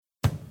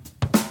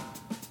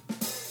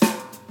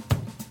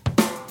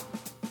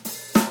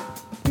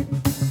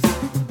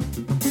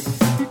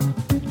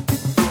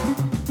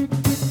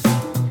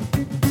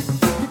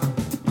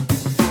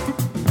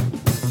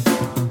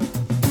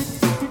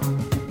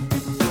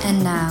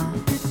And now,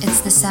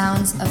 it's the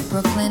sounds of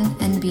Brooklyn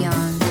and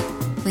beyond,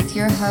 with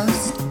your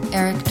host,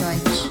 Eric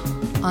Deutsch,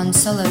 on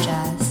Solo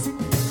Jazz,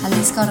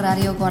 Jalisco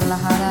Radio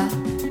Guadalajara,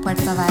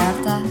 Puerto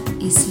Vallarta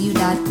y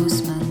Ciudad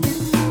Guzmán.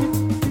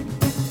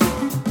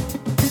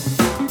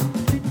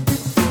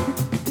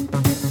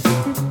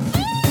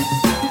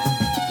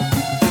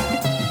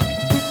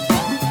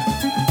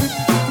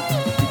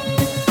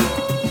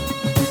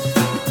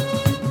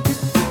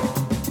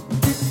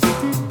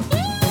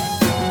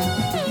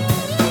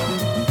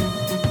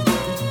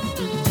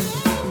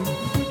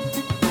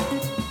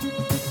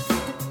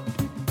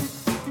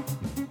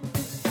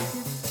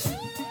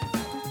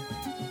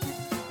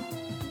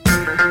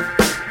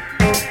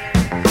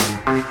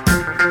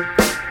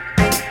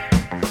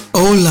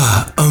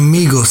 Hola,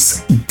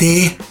 amigos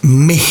de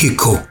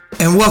Mexico,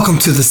 and welcome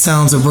to the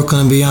Sounds of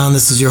Brooklyn and Beyond.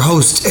 This is your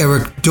host,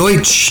 Eric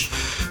Deutsch,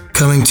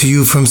 coming to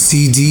you from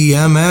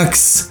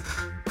CDMX.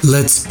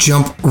 Let's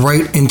jump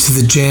right into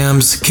the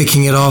jams,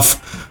 kicking it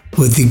off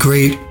with the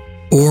great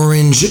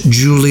Orange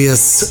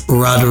Julius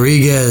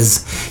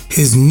Rodriguez,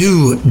 his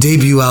new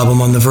debut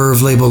album on the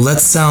Verve label,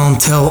 Let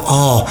Sound Tell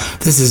All.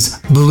 This is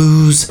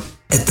Blues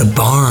at the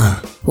Barn.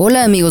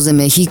 Hola amigos de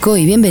México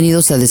y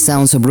bienvenidos a The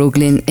Sounds of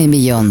Brooklyn and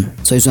Beyond.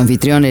 Soy su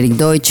anfitrión Eric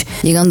Deutsch,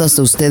 llegando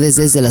hasta ustedes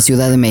desde la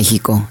Ciudad de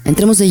México.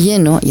 Entremos de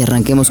lleno y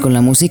arranquemos con la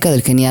música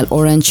del genial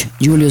Orange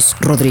Julius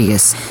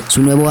Rodriguez.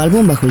 Su nuevo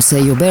álbum bajo el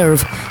sello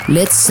Verve,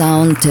 Let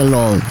Sound Tell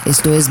All.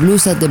 Esto es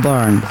Blues at the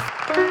Barn.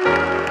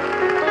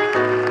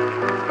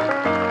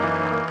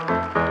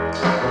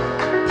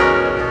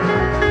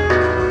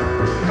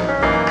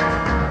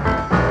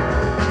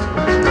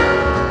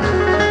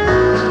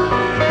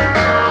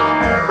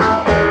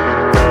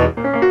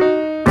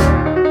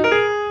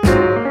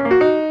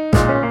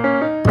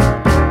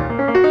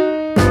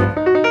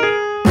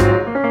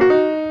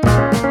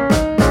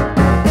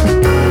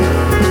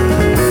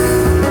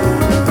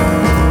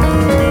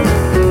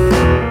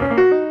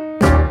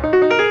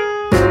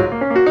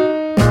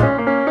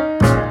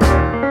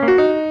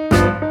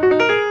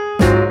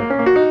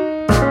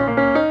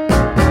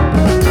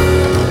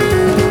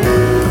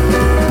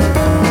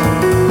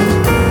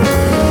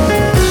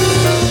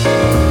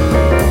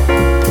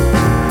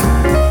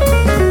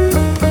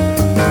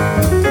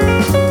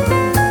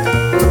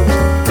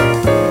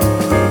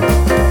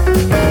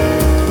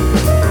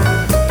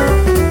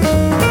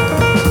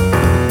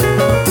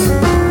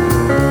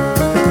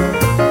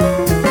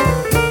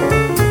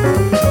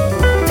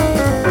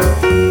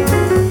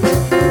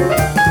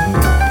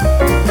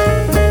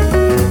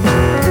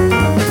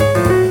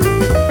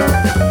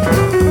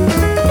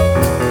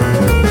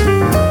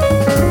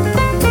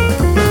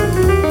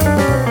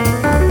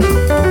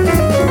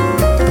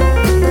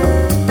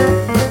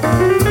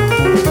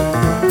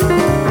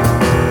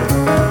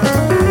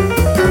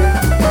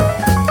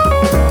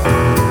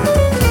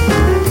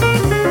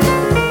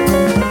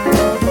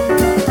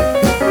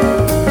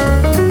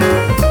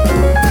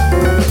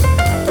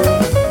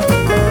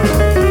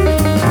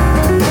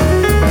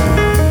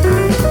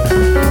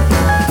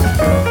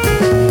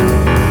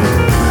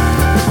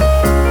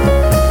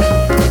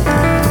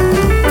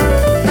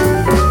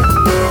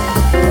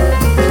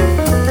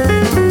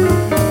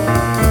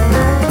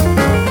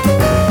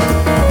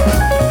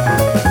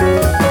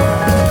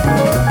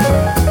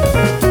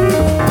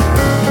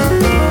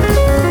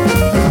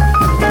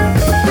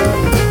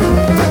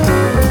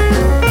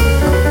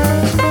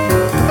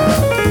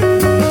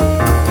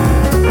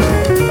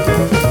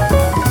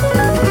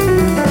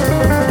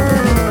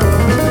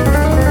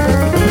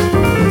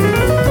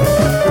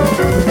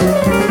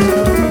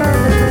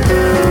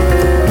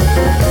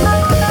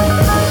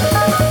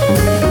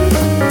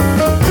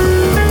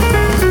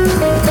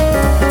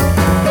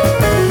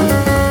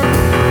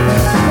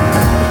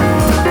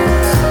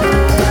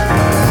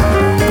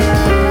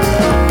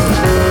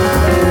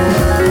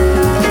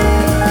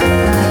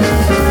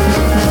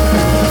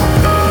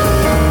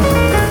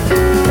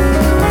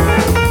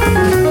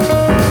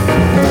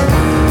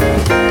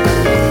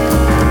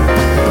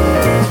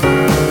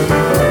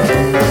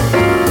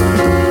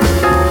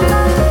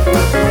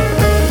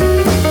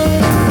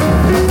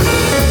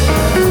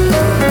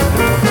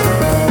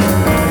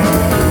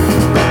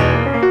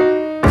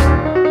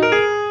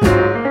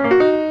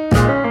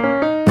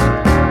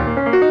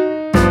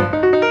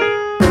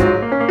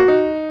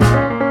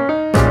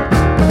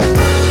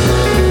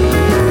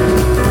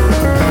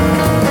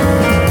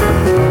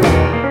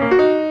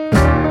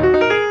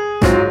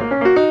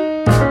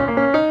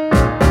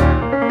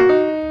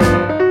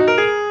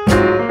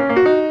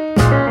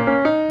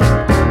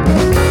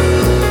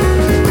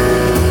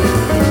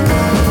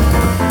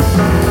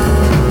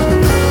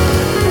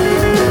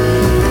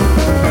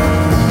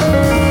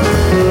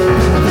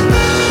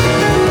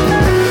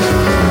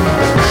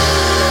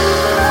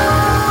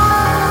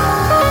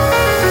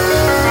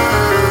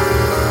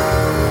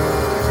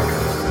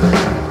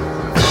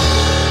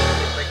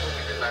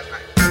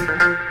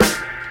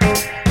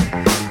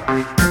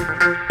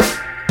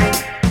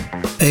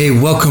 Hey,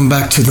 welcome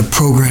back to the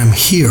program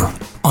here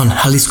on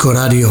Jalisco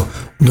Radio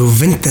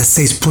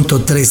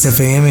 96.3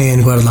 FM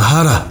en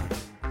Guadalajara,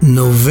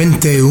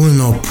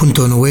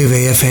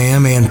 91.9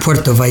 FM en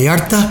Puerto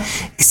Vallarta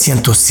y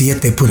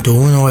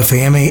 107.1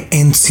 FM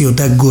en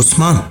Ciudad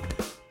Guzmán.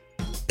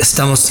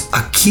 Estamos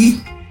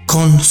aquí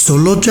con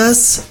Solo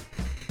Jazz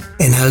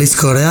en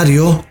Jalisco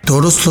Radio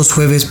todos los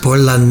jueves por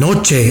la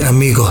noche,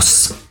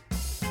 amigos.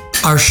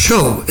 Our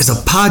show is a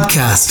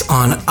podcast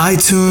on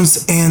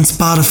iTunes and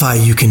Spotify.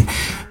 You can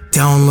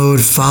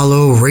download,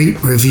 follow,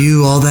 rate,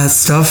 review, all that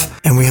stuff.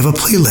 And we have a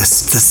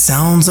playlist, the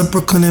Sounds of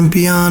Brooklyn and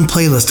Beyond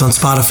playlist on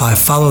Spotify.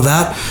 Follow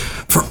that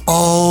for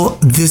all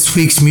this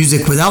week's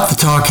music without the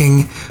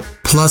talking,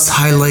 plus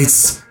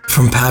highlights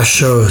from past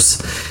shows.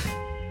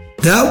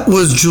 That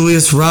was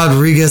Julius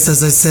Rodriguez,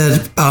 as I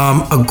said,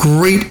 a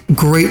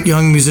great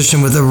young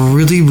musician with a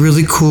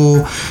really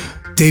cool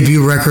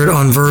debut record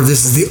on Verve.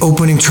 This is the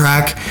opening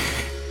track.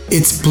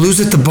 It's Blues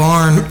at the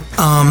Barn.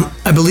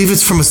 I believe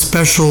it's from a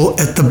special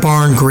at the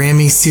Barn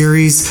Grammy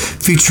series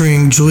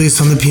featuring Julius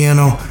on the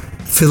piano,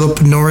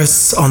 Philip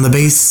Norris on the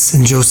bass,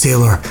 and Joe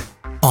Saylor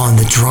on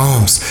the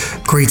drums.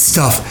 Great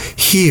stuff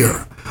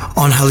here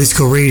on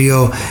Jalisco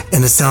Radio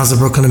and the Sounds of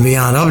Brooklyn and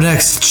Beyond. Up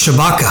next,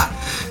 Shabaka.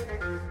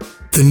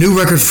 The new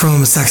record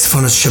from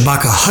saxophonist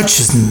Shabaka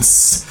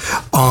Hutchins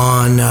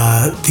on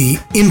the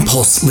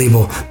Impulse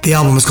label. The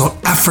album is called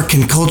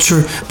African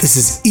Culture. This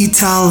is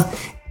Ital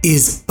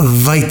is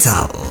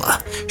Vital.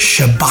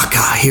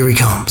 Shabaka, here he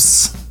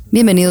comes.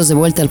 Bienvenidos de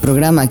vuelta al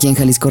programa aquí en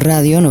Jalisco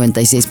Radio,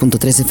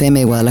 96.3 FM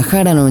de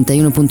Guadalajara,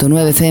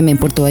 91.9 FM en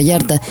Puerto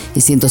Vallarta y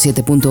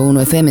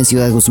 107.1 FM en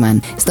Ciudad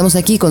Guzmán. Estamos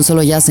aquí con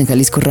Solo Jazz en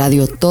Jalisco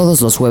Radio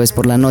todos los jueves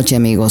por la noche,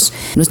 amigos.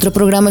 Nuestro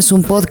programa es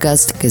un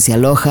podcast que se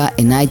aloja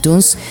en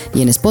iTunes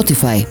y en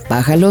Spotify.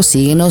 Bájalo,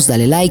 síguenos,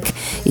 dale like.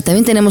 Y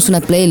también tenemos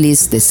una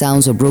playlist de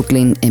Sounds of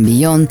Brooklyn and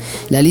Beyond.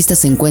 La lista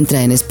se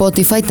encuentra en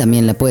Spotify,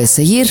 también la puedes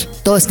seguir.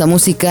 Toda esta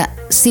música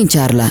sin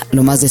charla,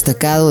 lo más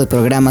destacado de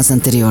programas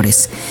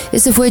anteriores.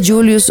 Este fue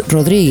Julius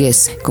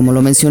Rodriguez, como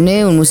lo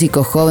mencioné, un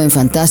músico joven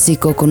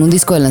fantástico con un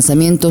disco de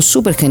lanzamiento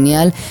súper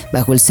genial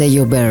bajo el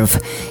sello Verve.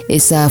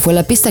 Esa fue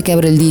la pista que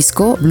abre el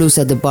disco, Blues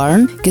at the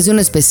Barn, que es de un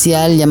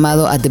especial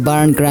llamado At the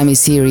Barn Grammy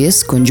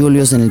Series, con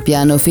Julius en el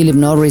piano, Philip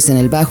Norris en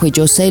el bajo y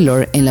Joe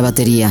Saylor en la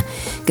batería.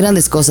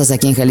 Grandes cosas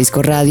aquí en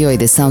Jalisco Radio y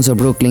The Sounds of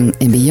Brooklyn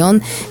and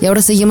Beyond. Y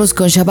ahora seguimos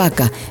con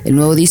Shabaka, el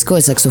nuevo disco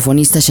del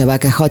saxofonista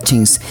Shabaka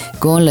Hutchins,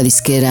 con la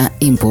disquera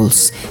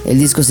Impulse. El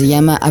disco se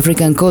llama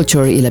African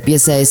Culture y la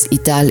pieza es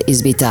Ital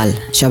is Vital.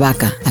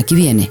 Shabaka, aquí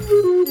viene.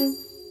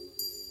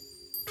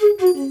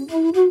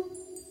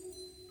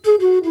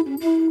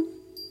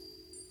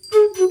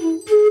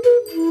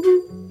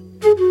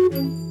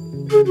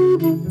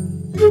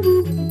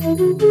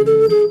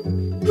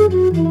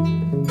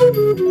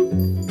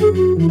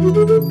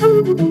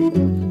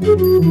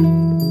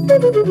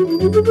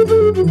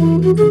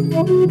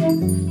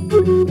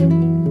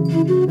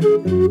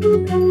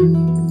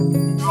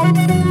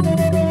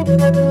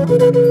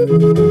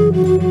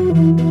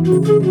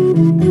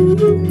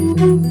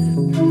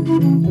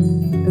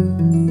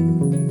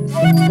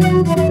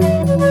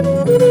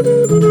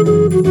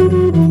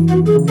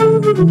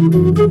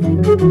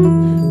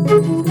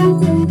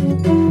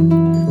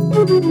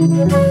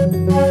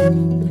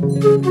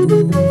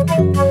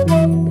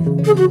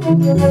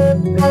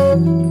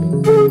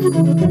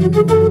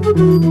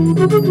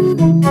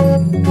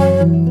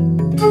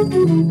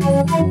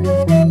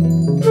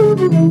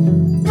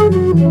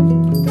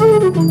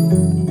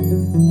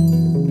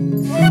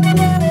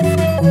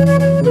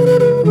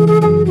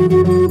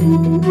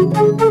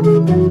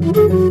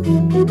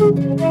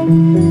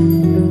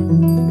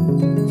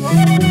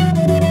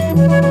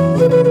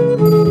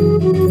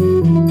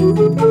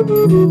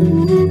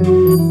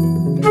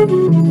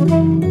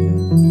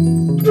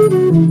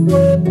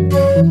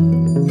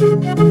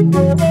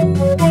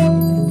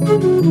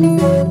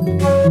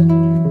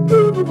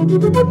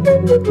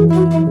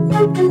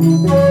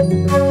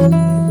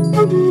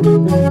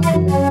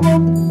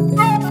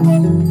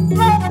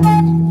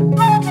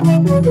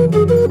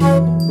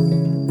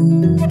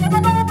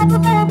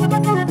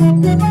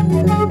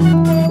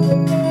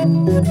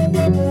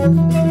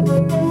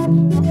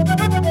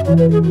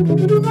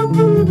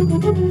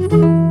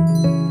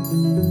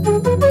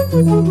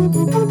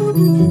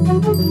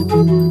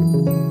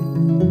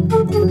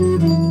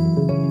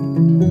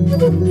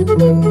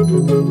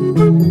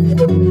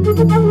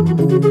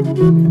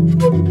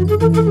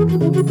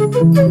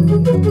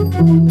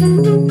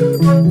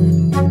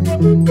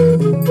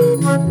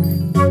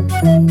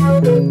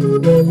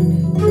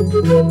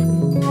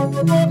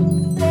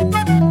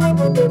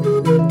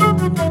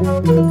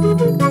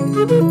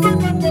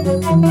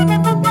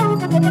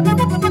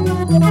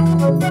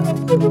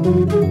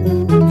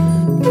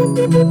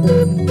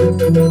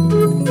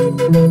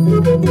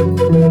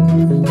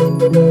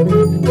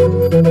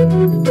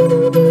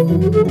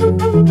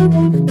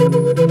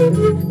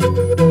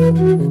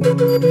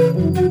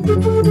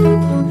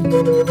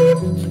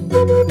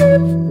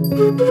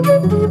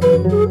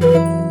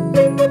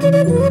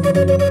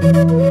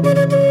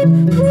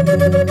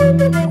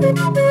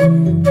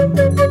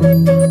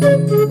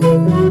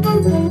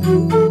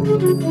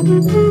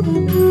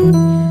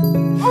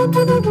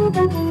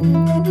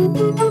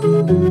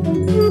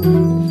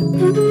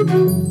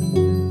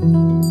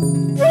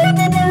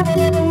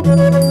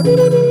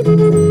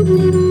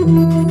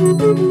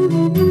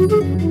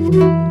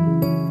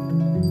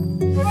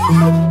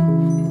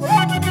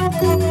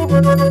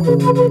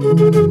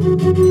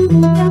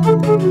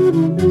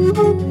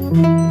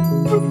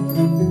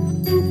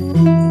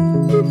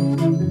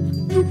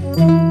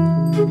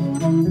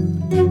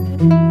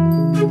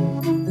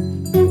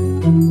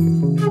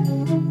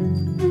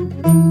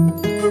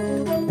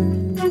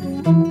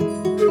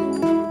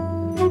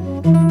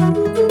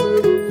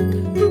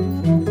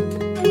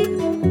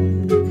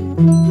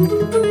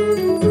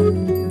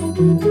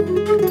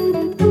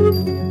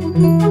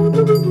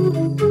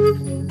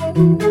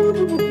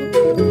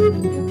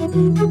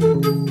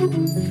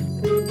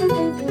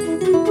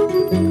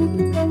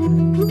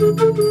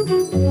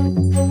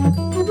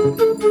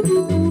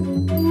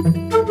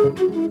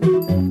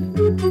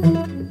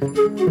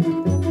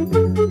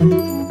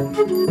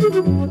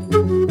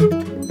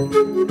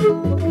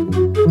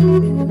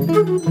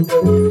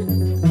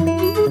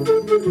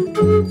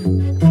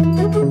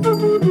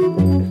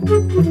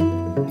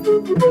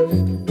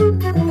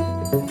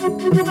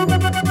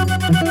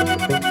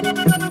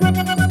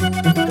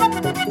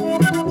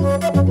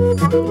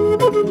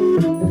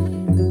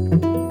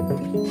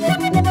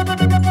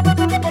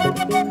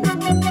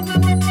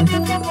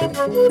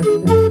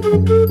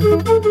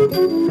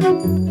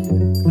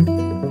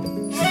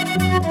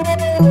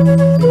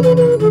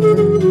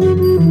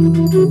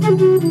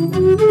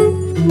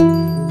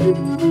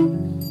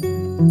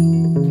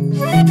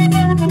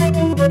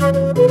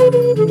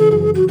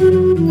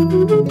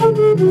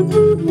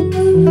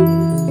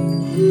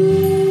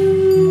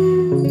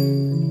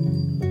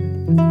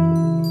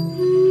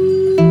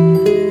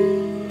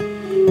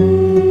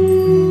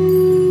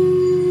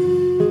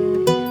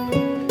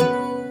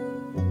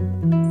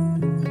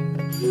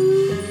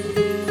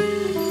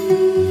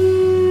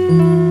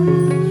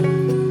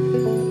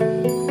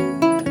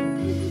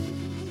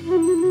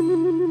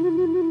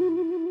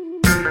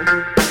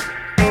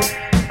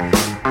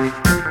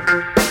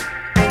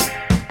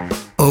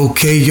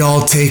 Okay,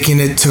 y'all, taking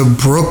it to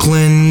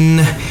Brooklyn,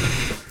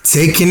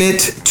 taking it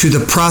to the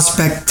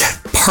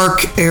Prospect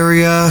Park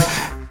area,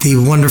 the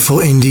wonderful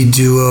indie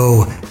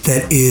duo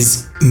that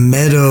is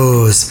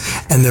Mmeadows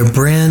and their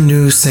brand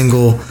new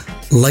single,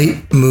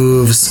 Light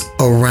Moves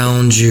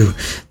Around You.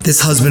 This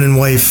husband and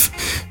wife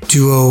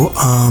duo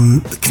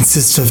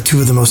consists of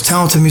two of the most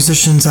talented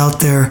musicians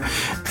out there,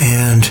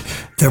 and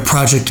their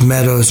project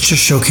Mmeadows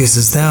just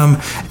showcases them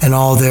and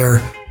all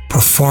their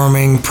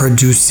performing,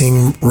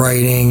 producing,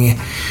 writing,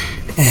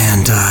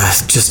 and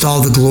just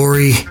all the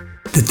glory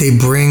that they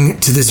bring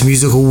to this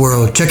musical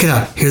world. Check it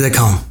out. Here they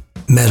come.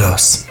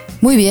 Mmeadows.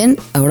 Muy bien,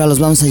 ahora los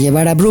vamos a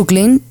llevar a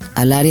Brooklyn,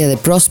 al área de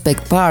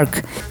Prospect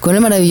Park, con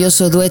el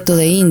maravilloso dueto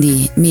de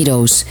indie,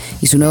 Mmeadows,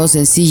 y su nuevo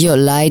sencillo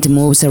Light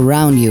Moves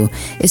Around You.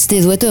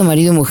 Este dueto de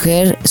marido y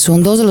mujer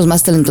son dos de los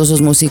más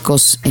talentosos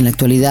músicos en la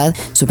actualidad.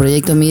 Su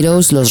proyecto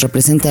Mmeadows los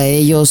representa a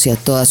ellos y a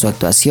toda su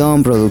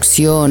actuación,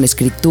 producción,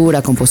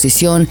 escritura,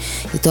 composición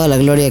y toda la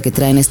gloria que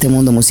traen este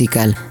mundo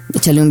musical.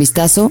 Échale un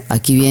vistazo,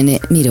 aquí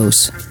viene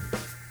Mmeadows.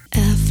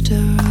 After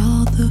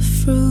all the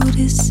fruit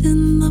is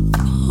in the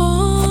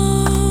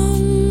palm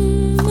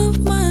of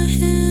my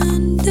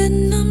hand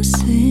and I'm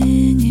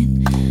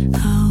singing,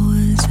 how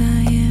was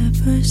I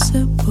ever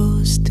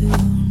supposed to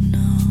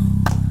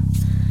know?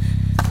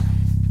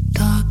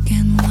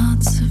 Talking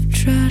lots of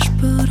trash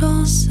but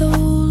also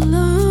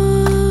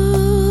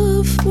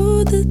love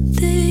for the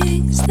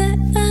things that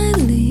I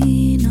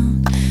lean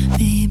on.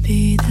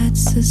 Maybe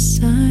that's a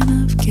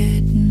sign of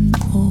getting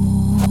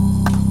old.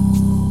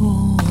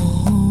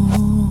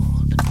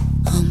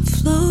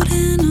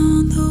 Floating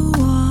on the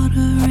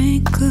water,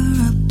 anchor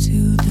up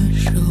to the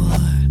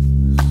shore.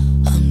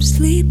 I'm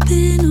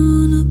sleeping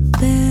on a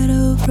bed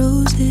of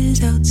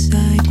roses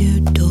outside your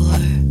door.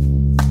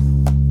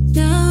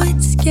 Now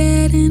it's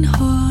getting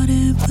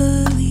harder,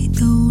 but we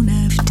don't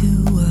have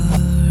to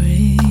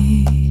worry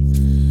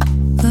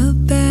about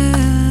it.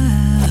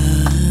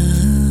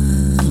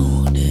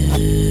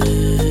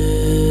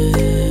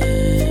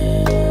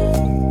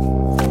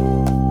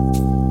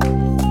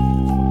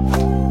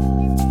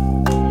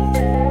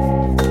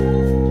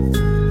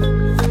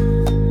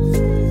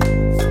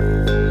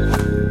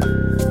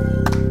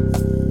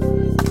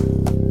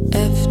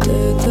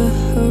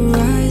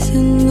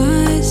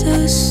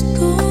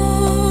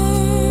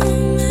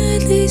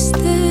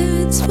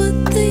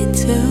 What they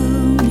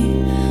tell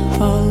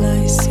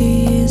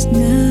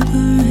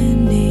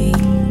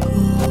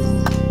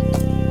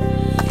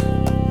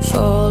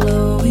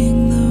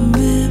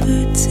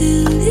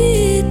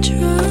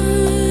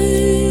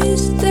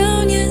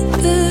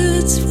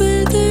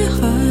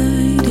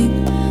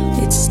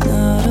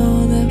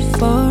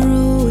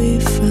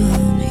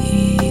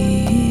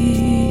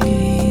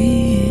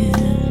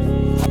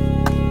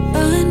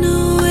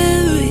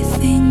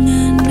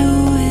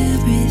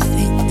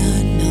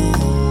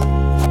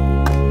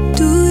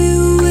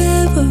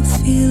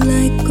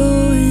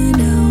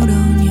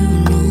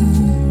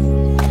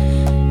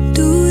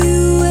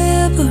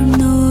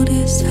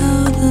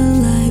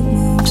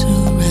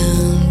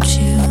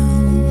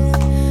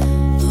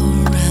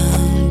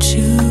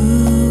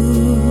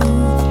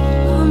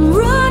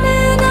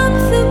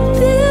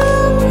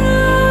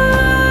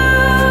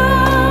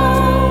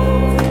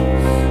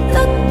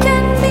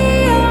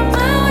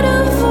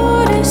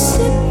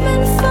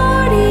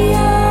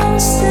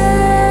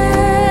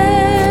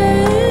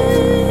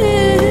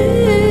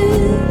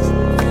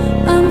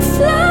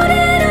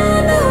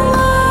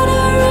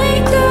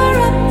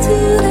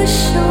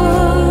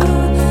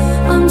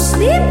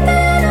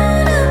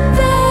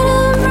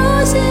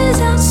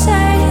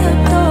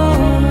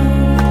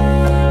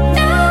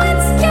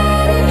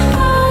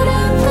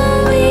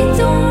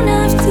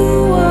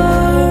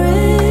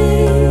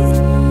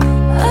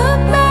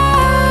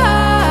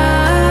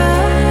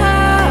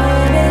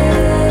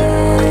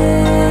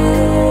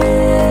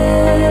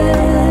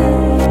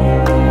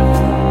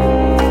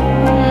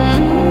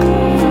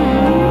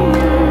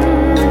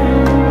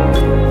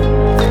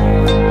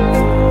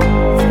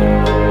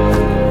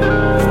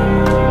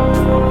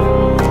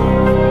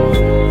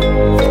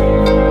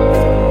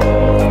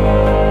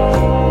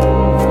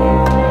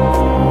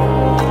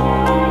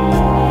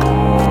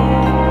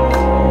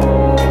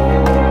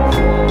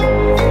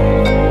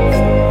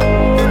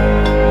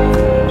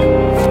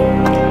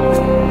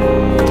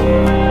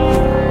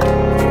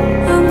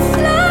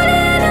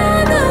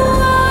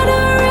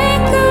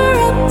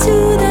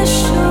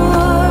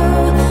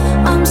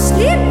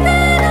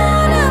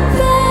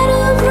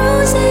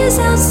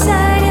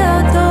outside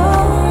your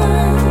door.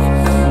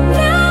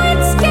 Now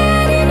it's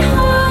getting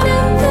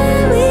harder,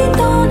 but we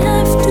don't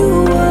have to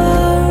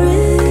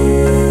worry.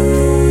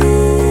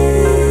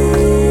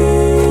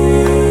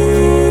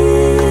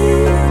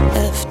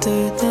 After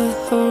the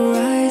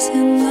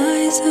horizon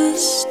lies a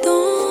storm.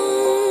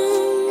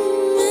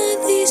 At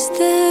least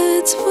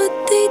that's what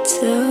they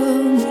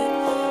tell me.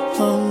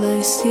 All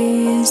I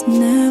see is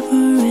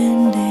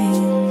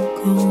never-ending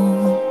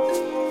gold.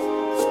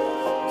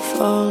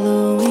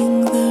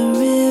 Following the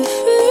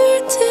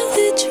river till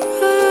it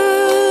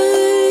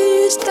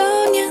dries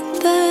down, yet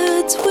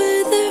that's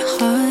where they're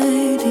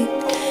hiding.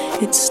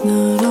 It's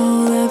not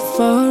all that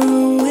far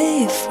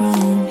away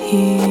from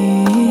here.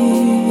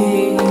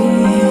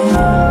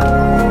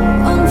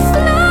 I'm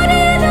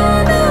floating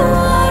on the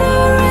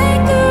water,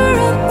 anchor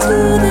up to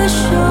the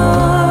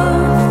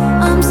shore.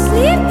 I'm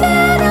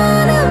sleeping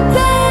on a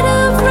bed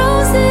of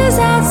roses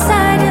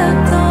outside your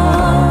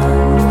door.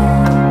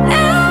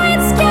 Now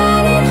it's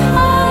getting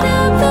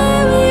harder,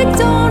 but we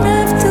don't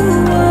have to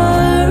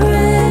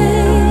worry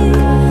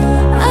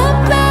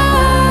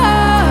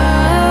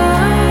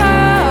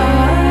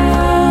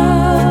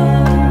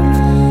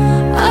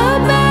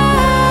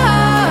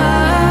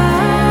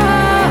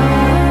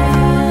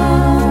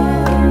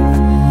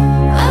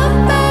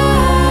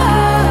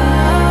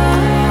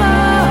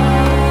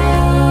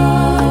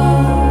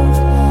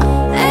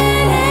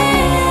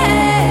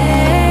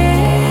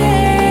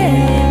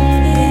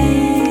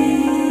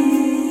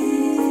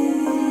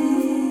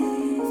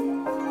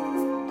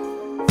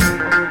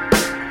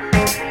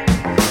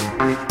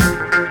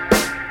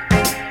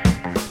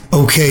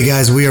Okay,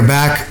 guys, we are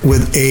back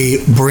with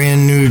a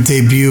brand new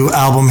debut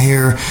album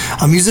here.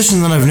 A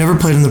musician that I've never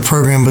played in the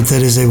program, but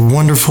that is a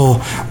wonderful,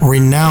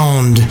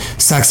 renowned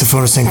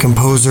saxophonist and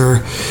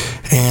composer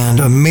and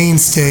a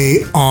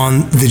mainstay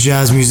on the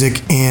jazz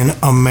music in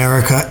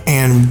America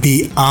and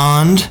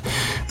beyond,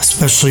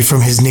 especially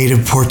from his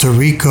native Puerto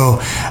Rico.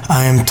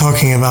 I am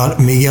talking about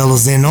Miguel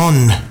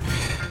Zenon.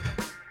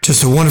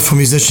 Just a wonderful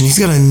musician. He's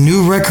got a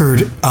new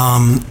record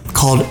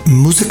called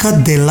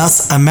Música de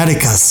las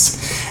Américas,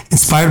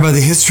 inspired by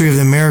the history of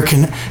the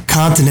American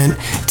continent.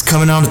 It's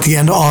coming out at the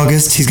end of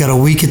August. He's got a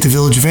week at the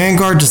Village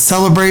Vanguard to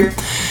celebrate.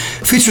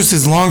 Features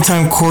his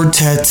longtime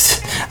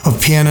quartet of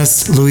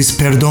pianists Luis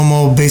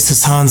Perdomo,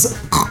 bassist Hans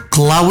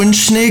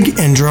Klauenschnig,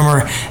 and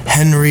drummer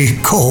Henry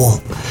Cole.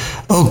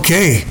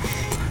 Okay.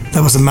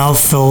 That was a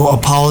mouthful.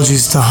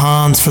 Apologies to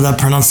Hans for that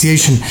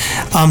pronunciation.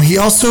 He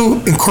also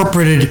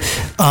incorporated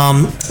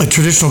a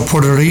traditional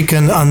Puerto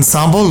Rican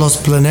ensemble, Los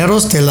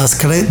Pleneros de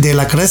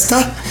la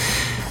Cresta,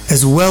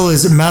 as well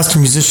as master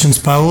musicians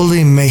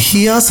Paoli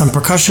Mejias on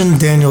percussion,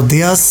 Daniel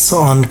Diaz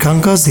on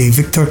congas, and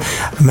Victor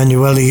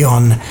Emanueli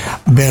on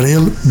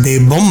beril de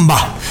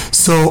bomba.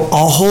 So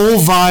a whole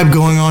vibe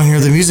going on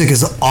here. The music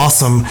is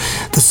awesome.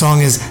 The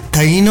song is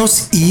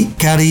Taínos y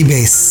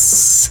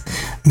Caribes.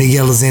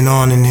 Miguel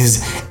Zenon in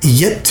his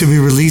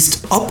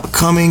yet-to-be-released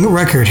upcoming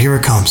record. Here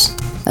it comes.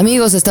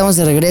 Amigos, estamos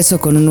de regreso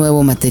con un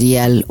nuevo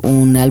material,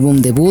 un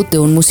álbum debut de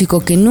un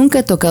músico que nunca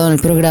ha tocado en el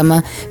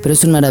programa, pero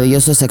es un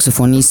maravilloso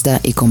saxofonista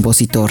y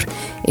compositor.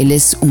 Él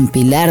es un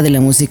pilar de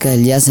la música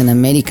del jazz en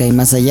América y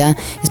más allá,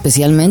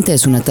 especialmente de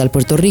su natal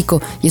Puerto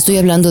Rico, y estoy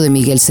hablando de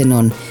Miguel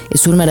Zenon.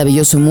 Es un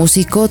maravilloso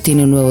músico,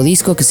 tiene un nuevo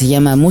disco que se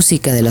llama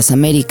Música de las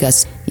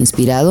Américas,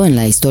 inspirado en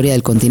la historia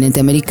del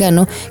continente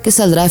americano, que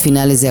saldrá a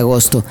finales de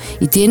agosto,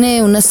 y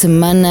tiene una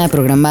semana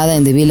programada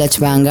en The Village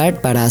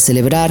Vanguard para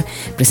celebrar,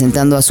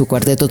 presentando a su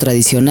cuarteto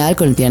tradicional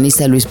con el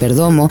pianista Luis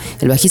Perdomo,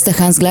 el bajista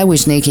Hans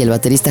Klauenschnig y el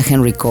baterista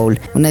Henry Cole.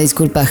 Una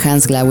disculpa a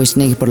Hans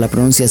Klauenschnig por la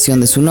pronunciación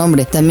de su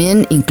nombre.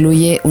 También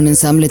incluye un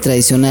ensamble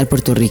tradicional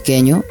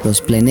puertorriqueño,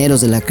 los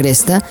Pleneros de la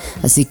Cresta,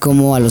 así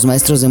como a los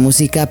maestros de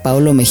música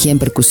Paulo Mejía en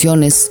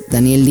percusiones,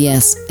 Daniel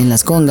Díaz en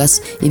las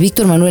congas y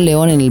Víctor Manuel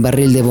León en el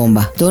barril de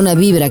bomba. Toda una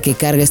vibra que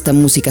carga esta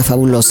música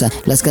fabulosa.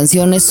 Las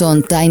canciones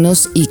son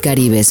Taínos y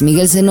Caribes.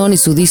 Miguel Zenon y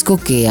su disco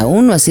que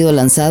aún no ha sido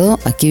lanzado,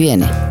 aquí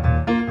viene.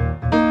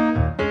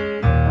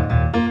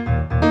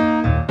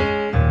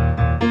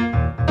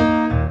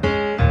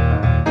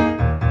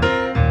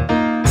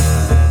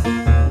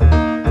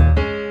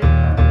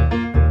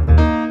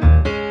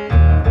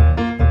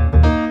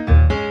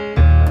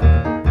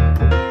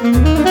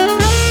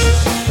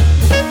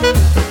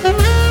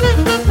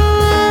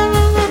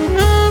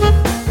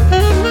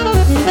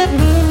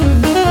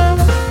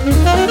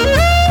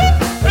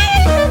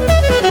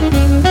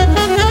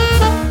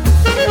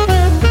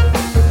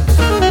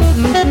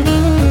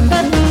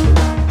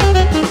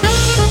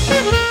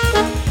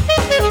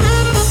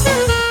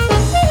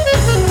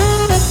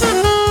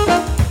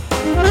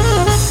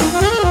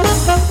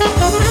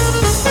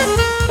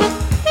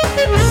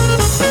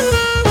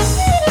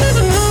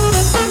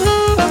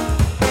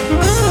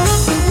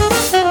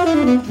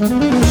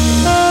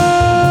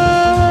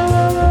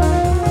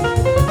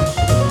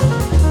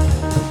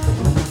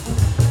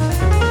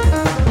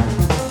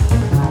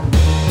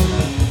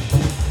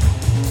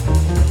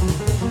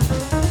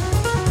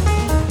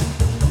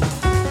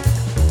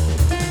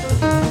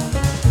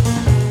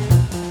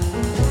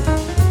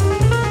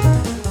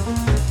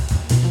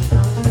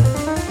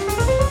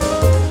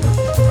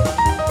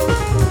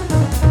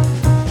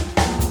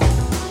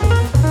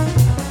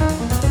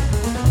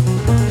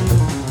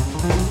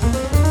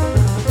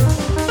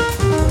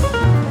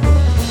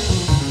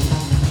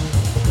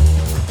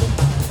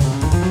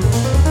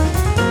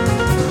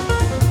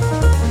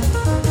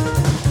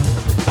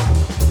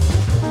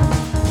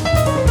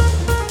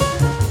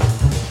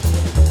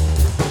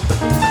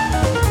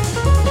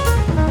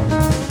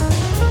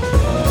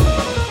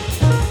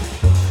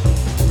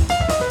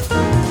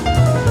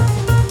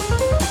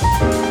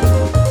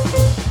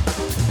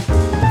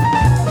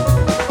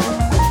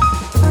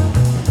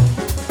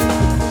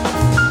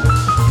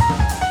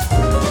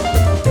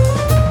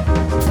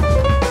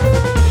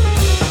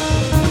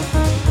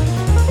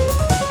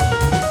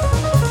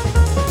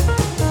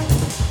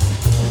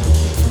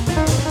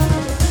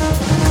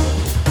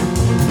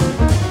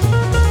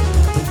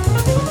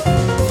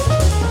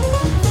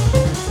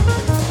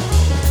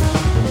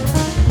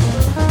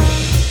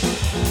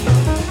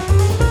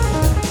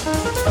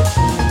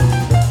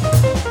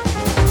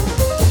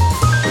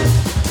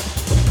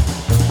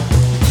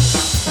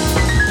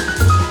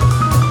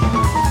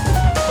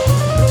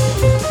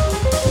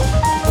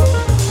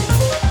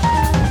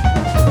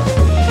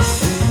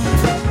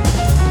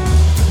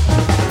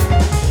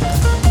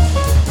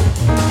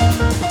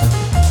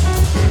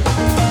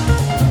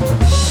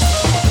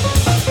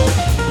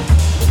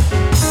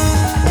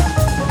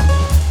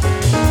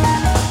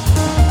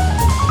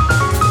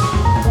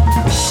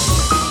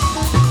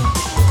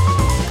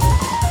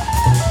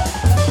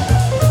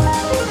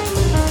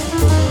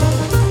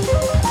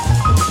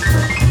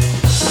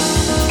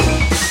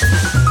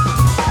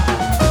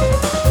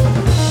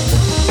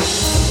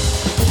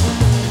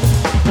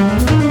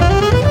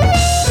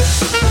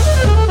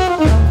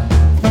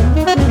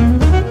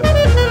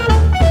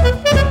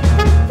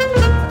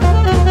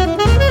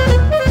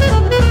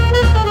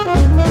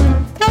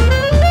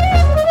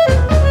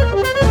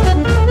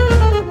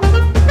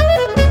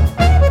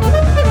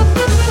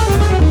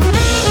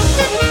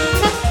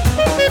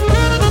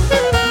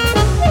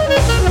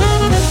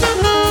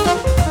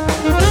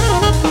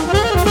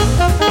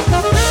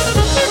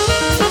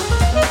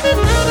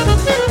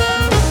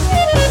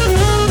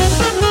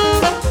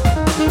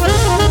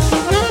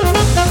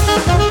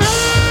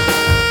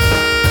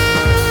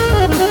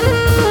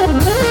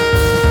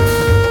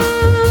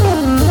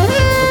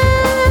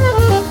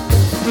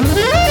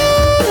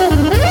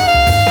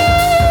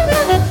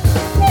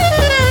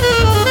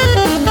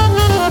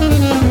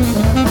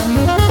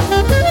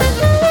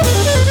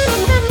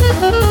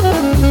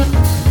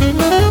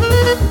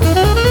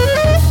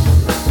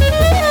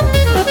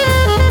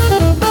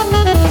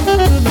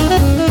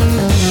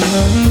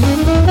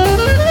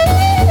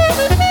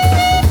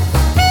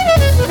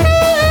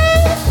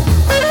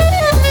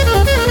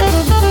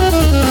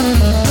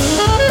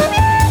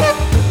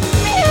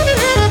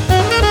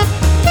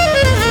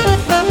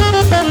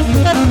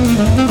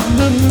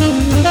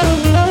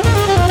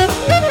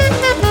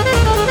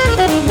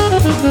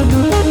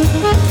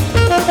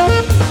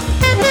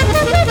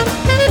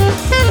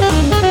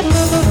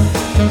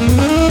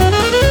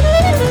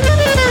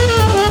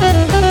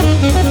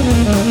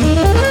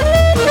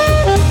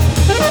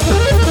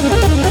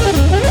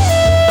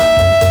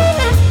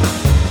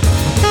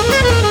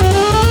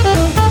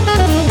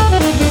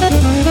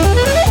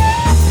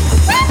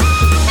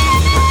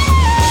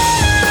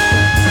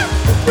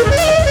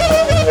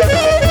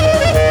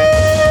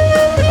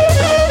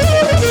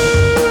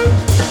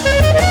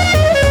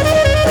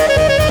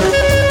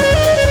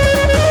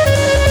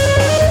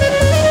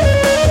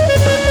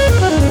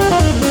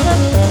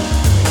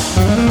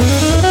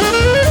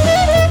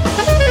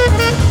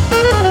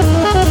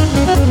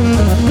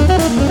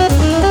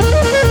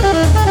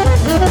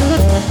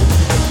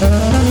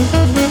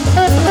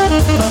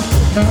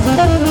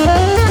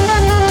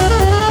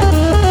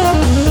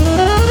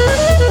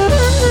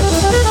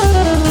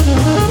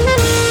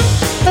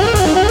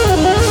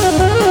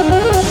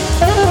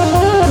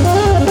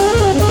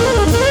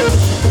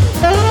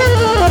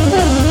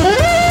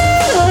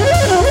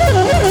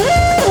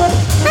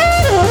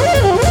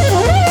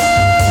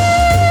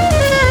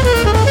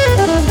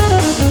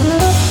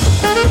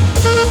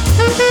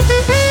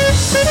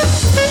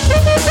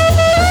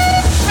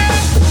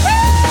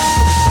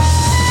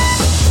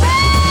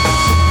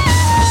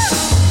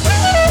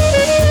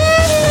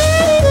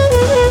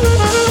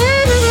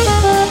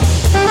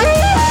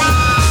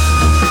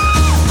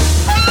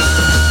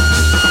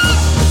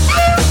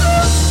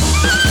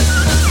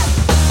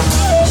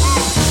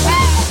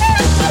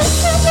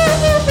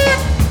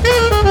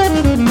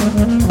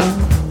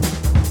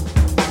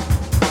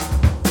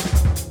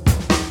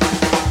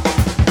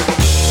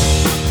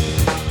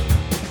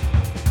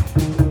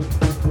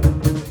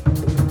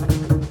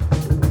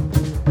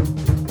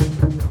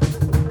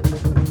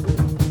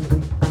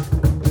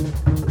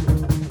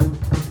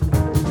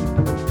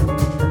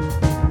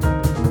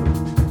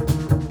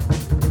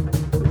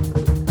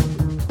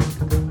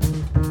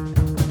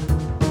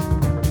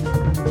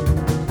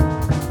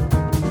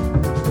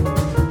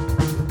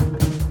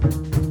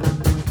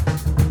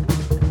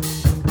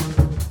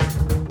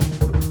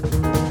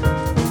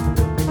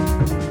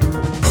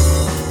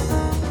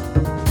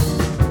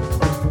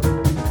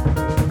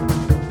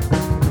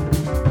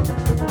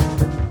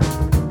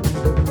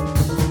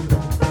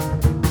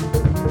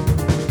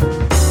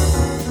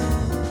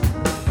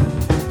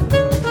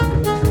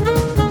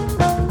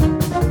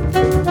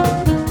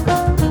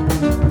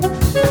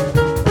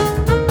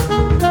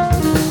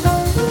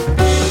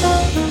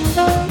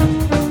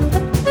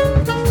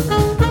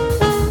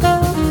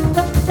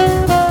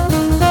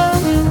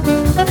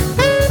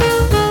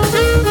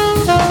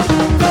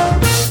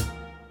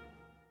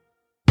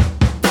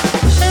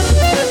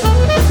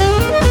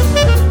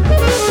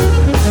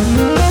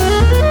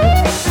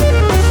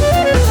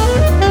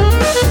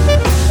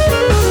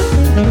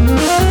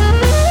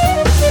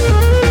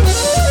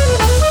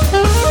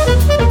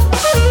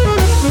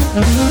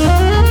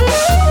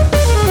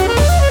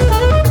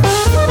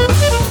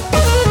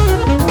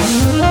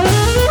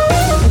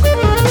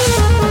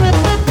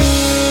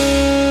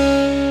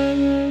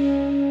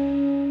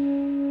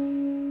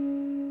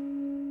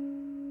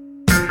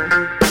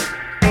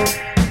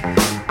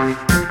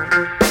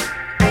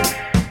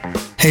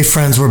 Hey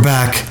friends, we're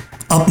back.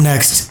 Up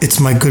next, it's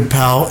my good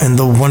pal and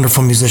the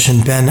wonderful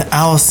musician Ben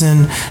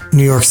Allison,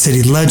 New York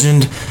City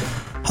legend,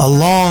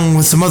 along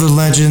with some other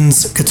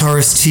legends,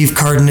 guitarist Steve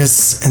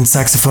Cardenas and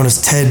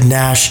saxophonist Ted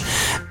Nash.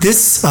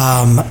 This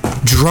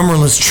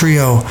drummerless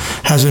trio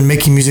has been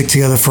making music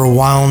together for a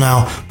while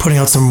now, putting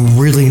out some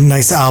really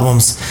nice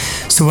albums.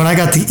 So when I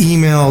got the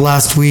email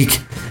last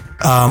week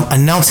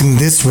announcing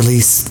this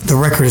release, the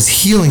record is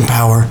Healing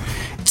Power.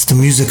 It's the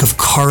music of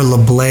Carla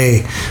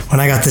Bley.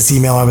 When I got this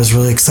email, I was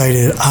really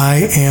excited.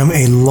 I am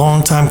a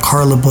longtime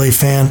Carla Bley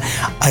fan.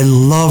 I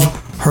love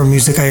her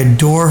music. I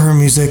adore her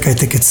music. I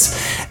think it's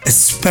as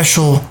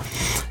special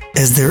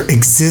as there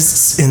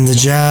exists in the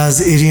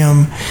jazz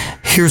idiom.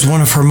 Here's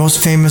one of her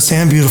most famous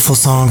and beautiful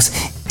songs,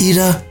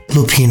 Ida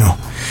Lupino.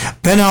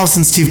 Ben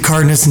Allison, Steve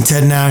Cardenas, and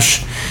Ted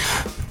Nash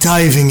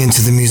diving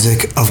into the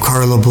music of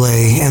Carla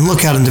Bley. And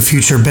look out in the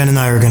future, Ben and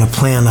I are going to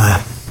plan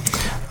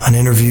an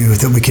interview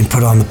that we can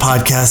put on the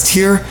podcast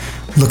here.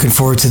 Looking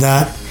forward to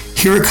that.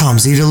 Here it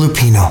comes, Ida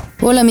Lupino.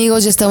 Hola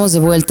amigos, ya estamos de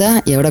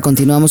vuelta y ahora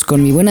continuamos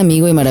con mi buen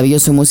amigo y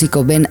maravilloso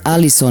músico Ben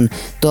Allison,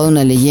 toda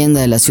una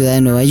leyenda de la ciudad de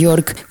Nueva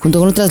York, junto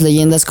con otras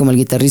leyendas como el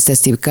guitarrista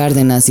Steve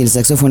Cardenas y el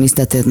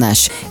saxofonista Ted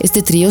Nash.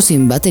 Este trío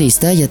sin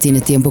baterista ya tiene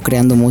tiempo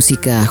creando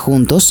música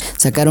juntos,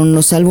 sacaron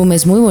unos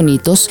álbumes muy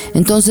bonitos,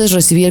 entonces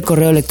recibí el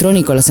correo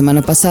electrónico la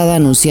semana pasada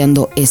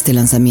anunciando este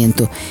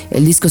lanzamiento.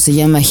 El disco se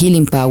llama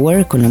Healing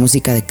Power con la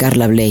música de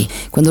Carla Bley.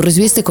 Cuando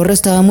recibí este correo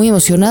estaba muy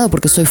emocionado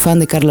porque soy fan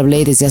de Carla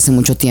Bley desde hace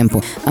mucho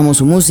tiempo. Amo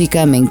su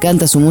música, me encanta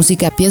su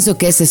música, pienso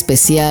que es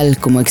especial,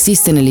 como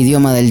existe en el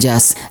idioma del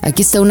jazz.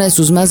 Aquí está una de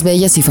sus más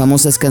bellas y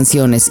famosas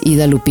canciones,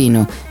 Ida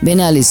Lupino,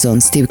 Ben Allison,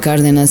 Steve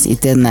Cardenas y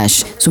Ted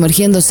Nash,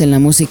 sumergiéndose en la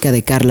música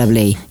de Carla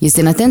Bley. Y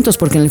estén atentos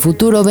porque en el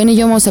futuro Ben y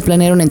yo vamos a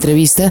planear una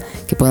entrevista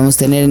que podemos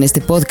tener en este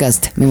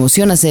podcast. Me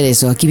emociona hacer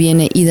eso. Aquí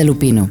viene Ida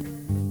Lupino.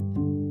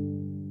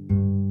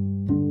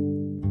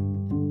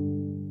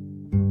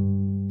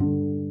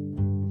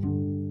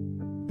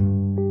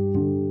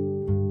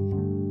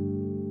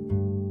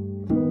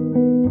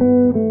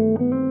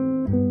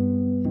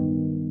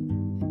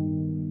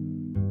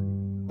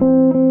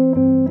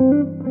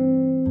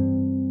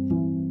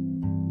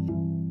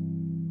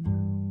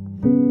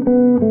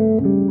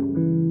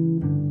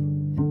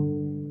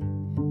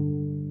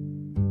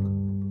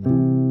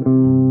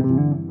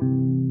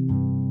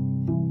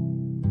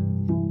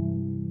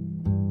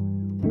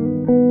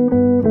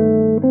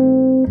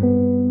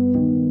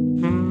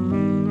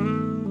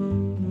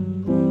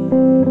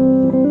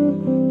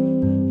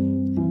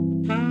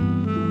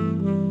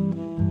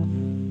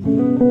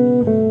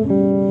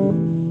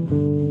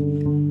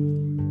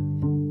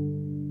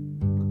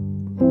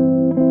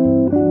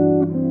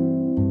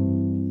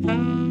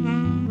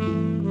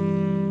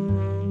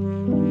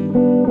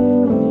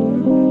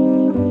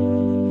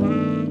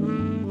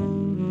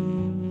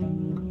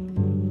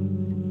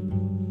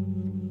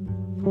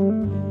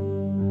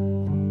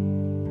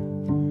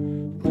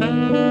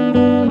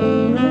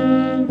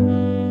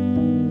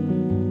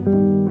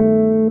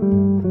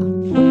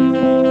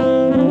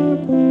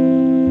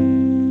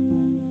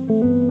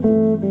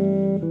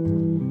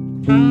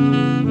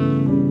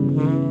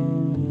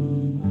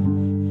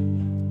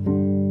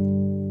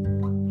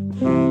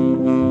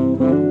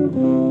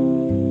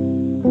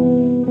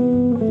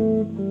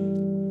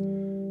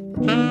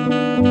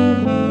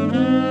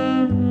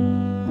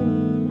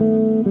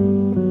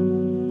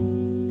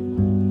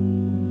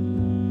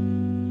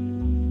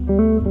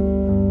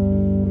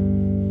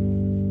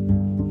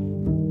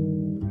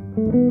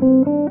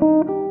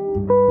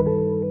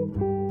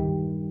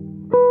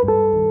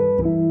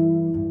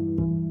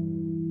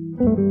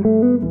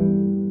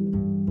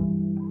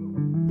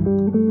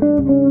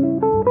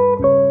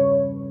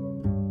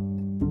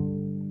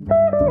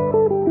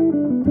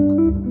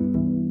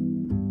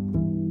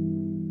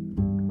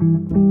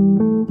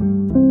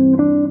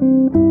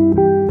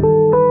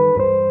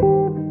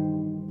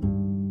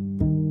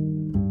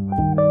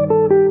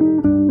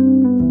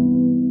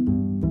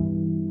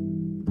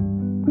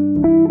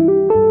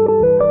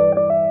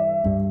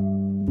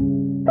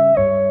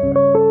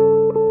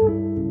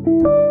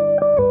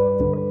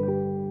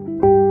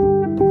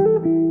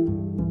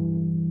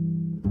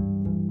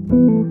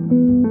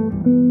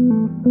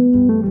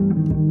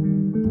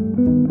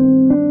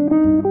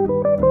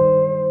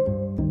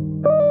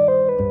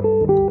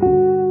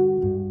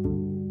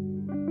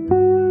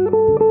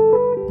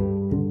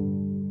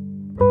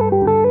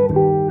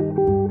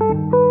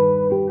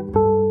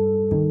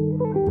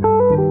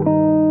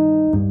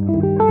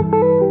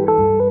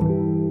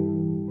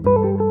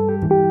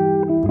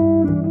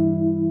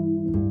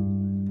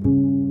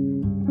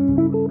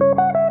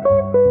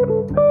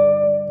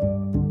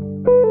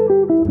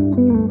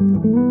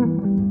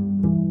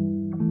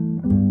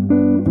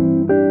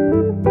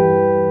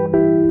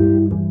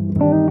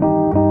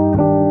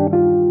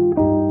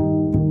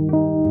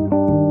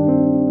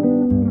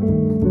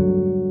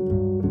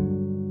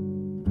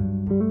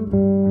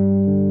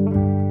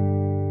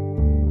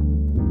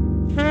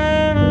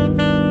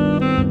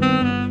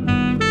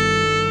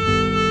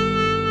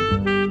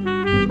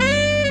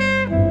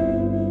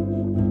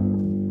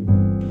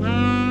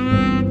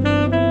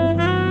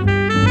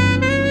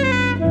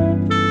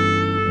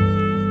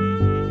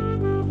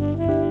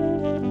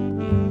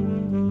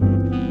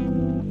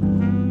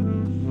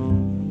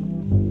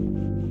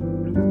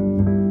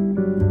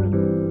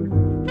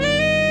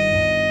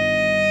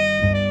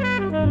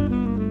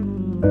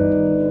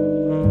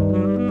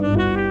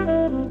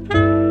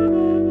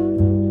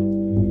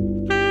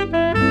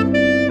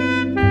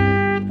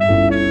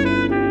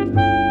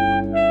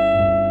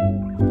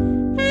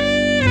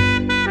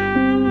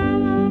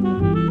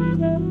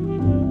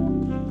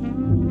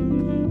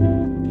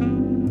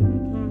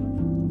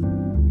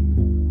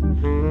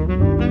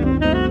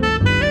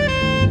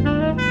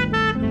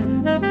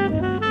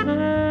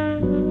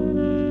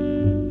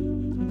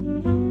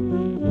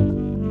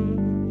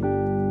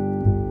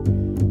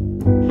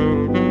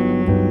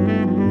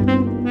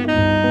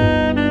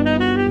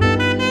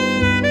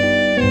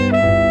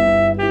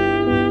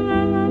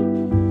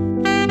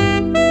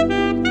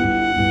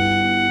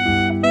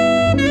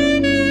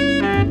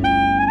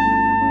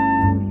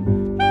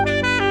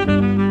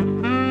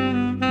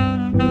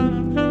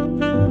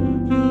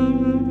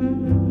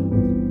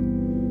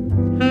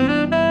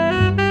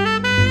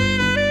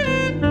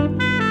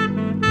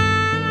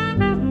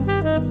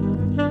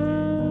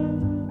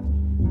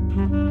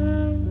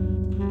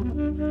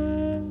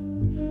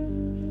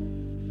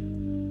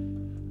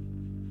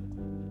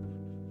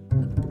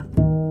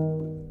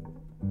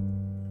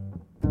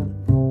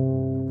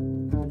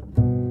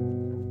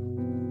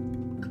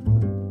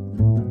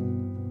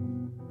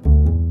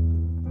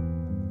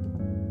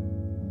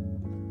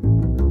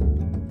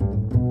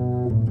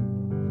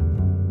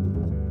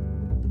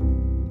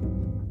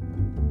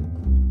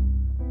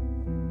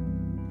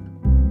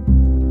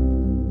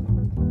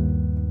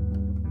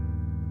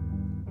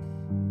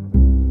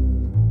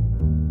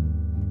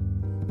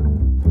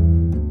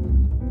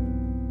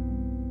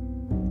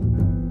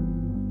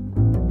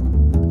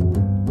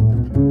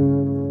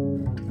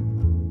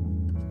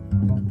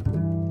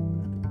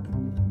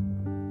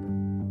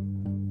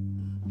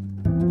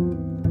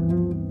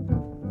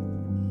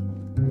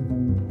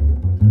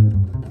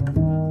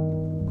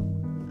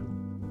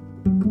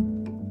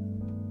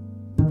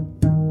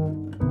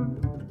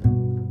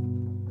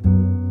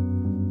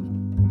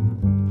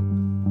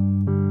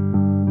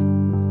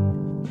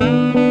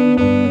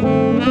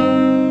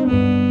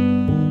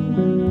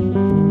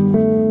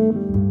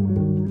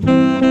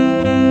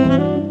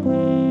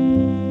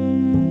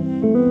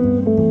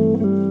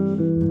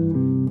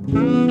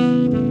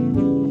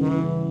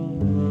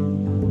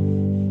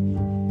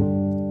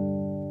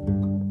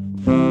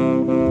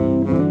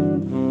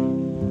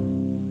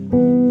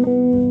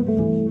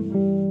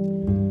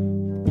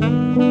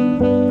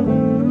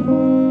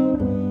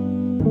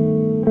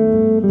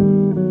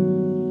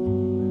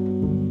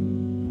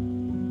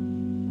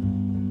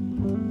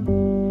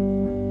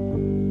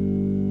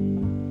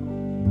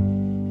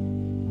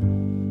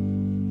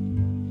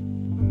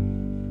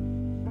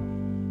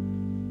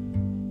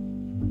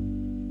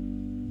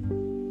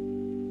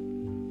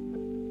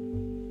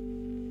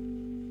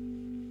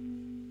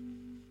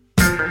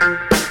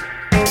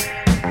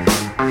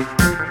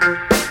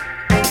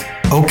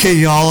 Okay,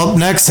 y'all, up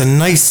next, a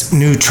nice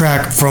new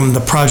track from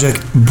the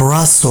project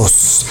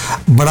Brazos,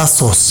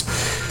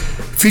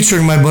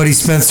 featuring my buddy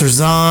Spencer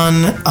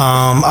Zahn.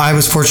 I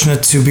was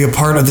fortunate to be a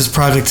part of this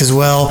project as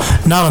well.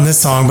 Not on this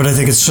song, but I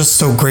think it's just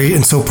so great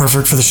and so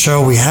perfect for the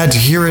show. We had to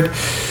hear it.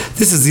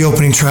 This is the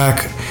opening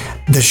track,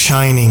 The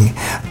Shining.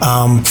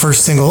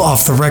 First single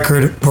off the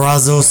record,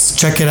 Brazos.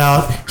 Check it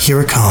out.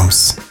 Here it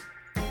comes.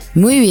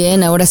 Muy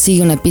bien, ahora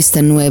sigue una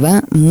pista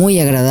nueva, muy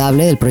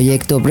agradable del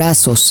proyecto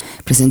Brazos,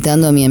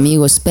 presentando a mi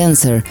amigo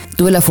Spencer.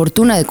 Tuve la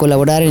fortuna de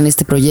colaborar en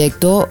este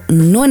proyecto,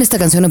 no en esta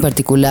canción en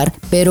particular,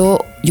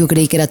 pero yo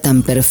creí que era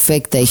tan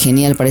perfecta y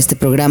genial para este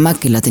programa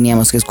que la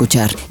teníamos que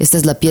escuchar. Esta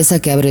es la pieza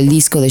que abre el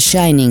disco de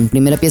Shining,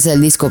 primera pieza del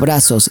disco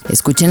Brazos.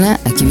 Escúchenla,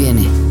 aquí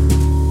viene.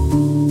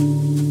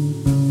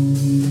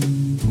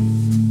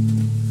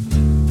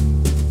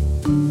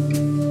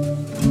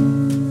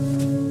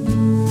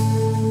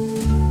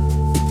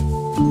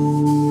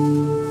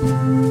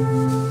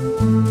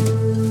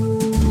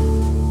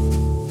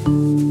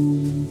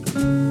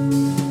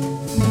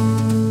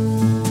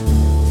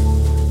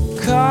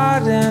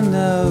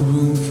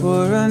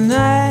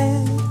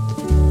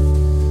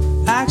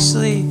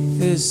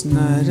 This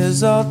night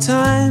is all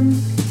time,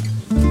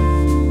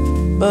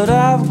 but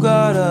I've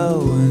got a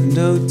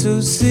window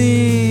to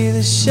see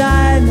the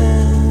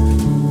shining,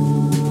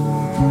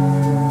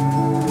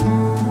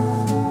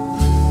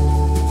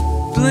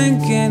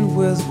 blinking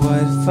with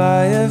white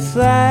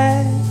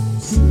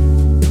fireflies,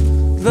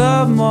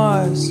 the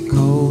Morse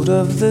code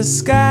of the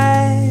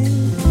sky.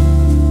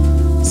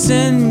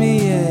 Send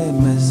me a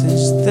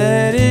message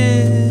that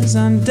is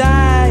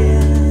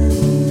undying.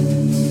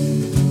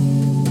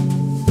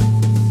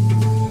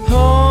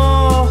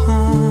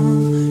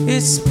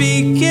 It's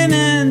speaking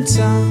in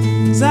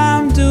tongues.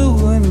 I'm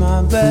doing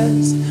my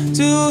best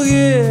to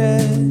hear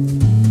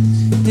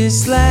it.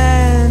 This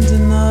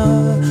landing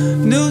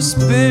of new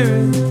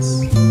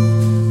spirits,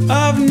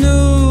 of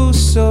new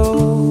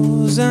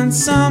souls, and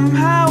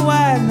somehow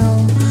I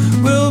know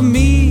we'll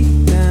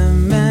meet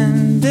them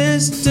in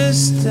this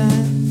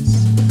distance.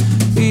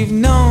 We've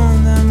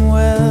known them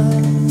well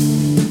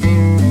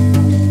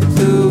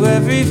through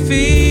every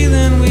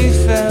feeling we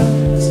felt.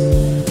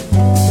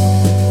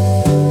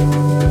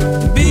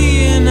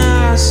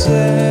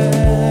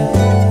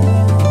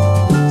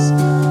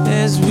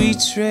 As we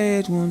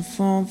trade one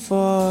form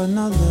for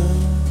another.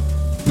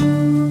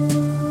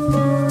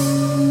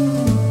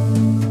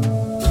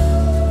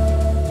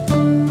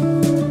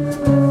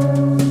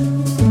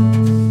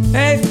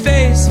 A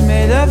face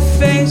made of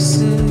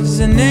faces,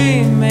 a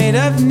name made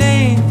of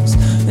names,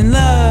 and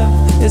love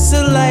is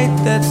a light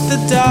that the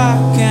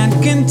dark can't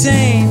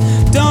contain.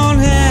 Don't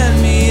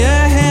hand me a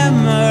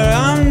hammer,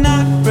 I'm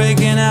not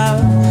breaking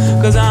out,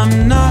 'cause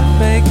I'm not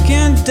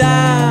breaking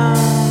down.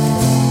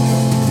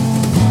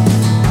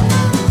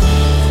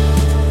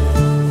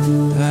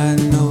 I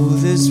know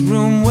this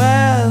room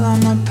well,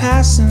 I'm a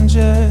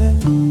passenger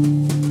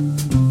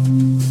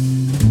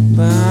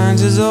behind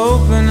his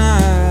open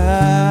eyes.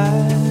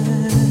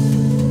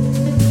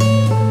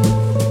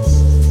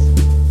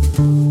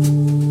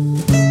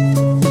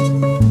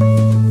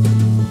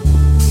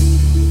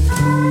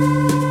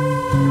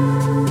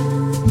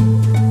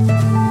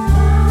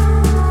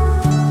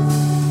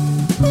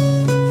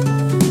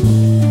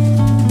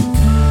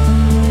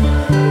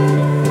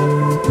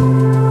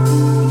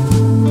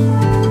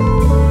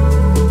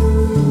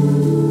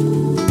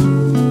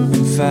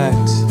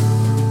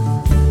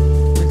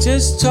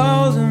 Just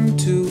told him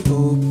to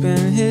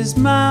open his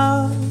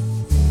mouth,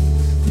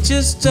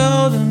 just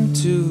told him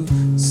to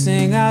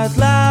sing out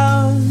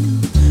loud.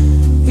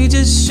 He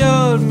just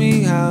showed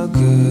me how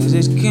good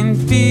it can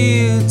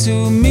feel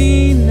to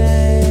mean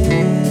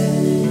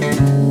it.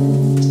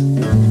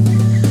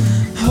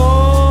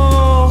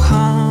 Oh,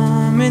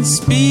 I'm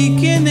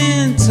speaking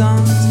in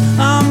tongues,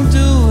 I'm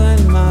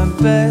doing my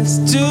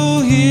best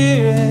to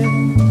hear it.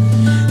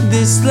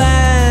 This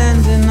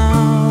landing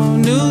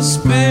on new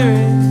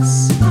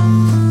spirits,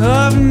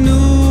 of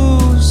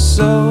new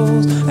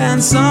souls,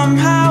 and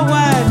somehow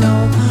I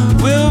know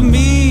we'll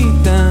meet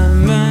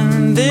them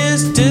in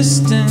this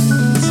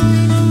distance.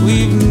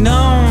 We've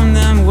known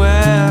them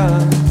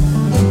well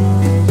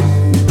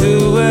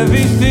through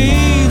every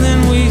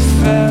feeling we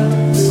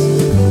felt,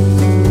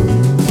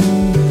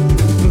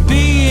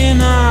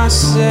 being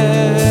ourselves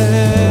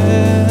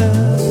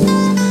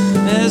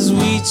as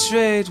we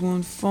trade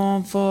one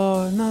form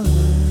for another.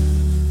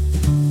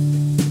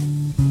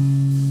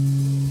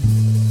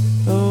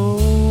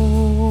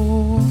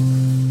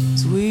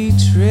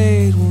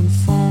 Trade one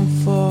form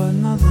for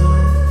another,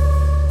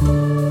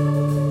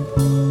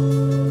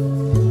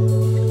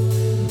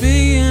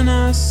 being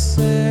ourselves.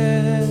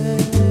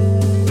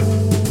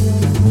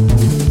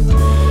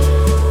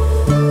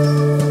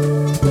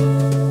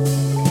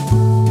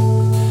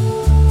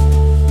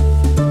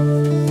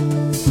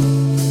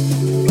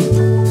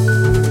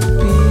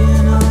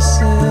 Being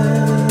ourselves.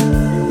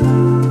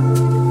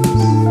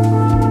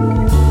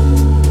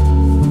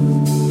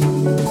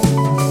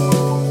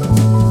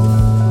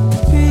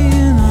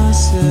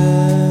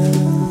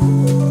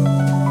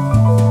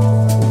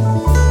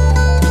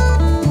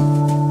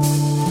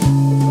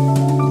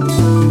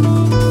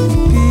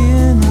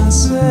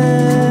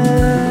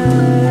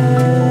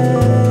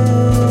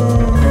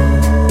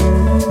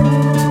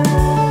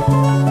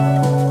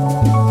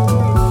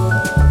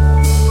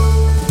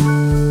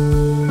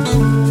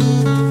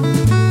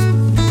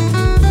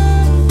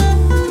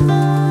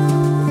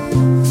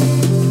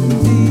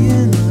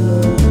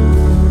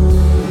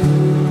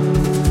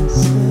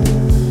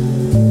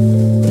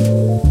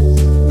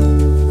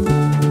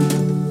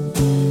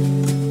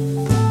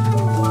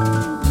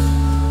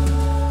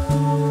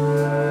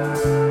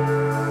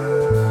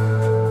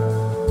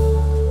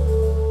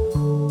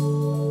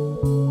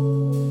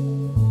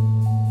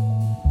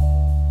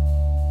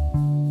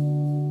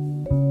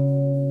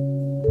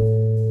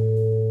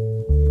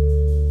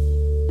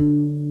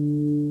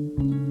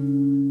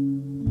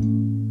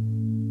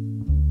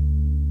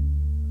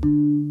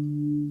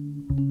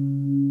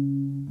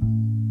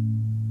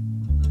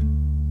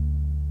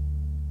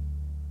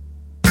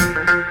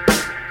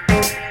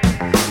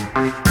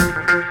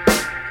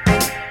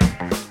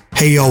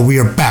 Hey y'all, we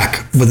are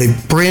back with a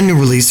brand new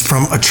release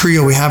from a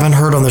trio we haven't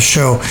heard on the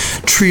show,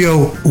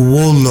 Trio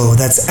Xolo.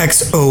 That's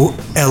Xolo.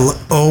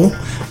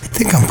 I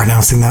think I'm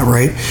pronouncing that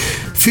right.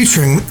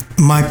 Featuring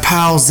my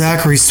pal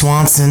Zachary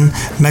Swanson,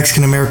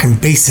 Mexican-American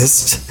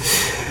bassist,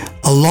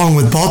 along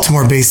with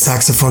Baltimore-based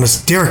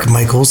saxophonist Derek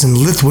Michaels and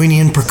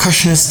Lithuanian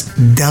percussionist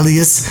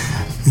Dalius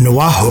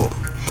Noaho.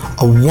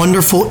 A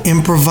wonderful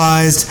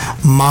improvised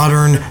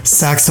modern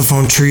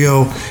saxophone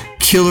trio.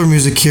 Killer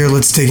music here.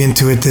 Let's dig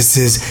into it. This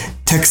is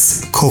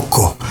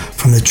Texcoco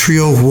from the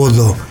Trio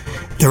Xolo.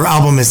 Their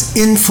album is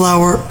In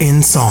Flower,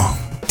 In Song.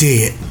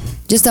 Dig it.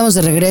 Ya estamos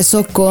de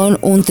regreso con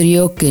un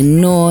trío que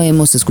no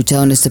hemos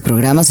escuchado en este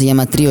programa, se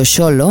llama Trio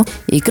Xolo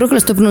y creo que lo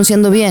estoy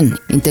pronunciando bien,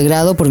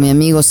 integrado por mi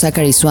amigo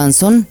Zachary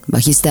Swanson,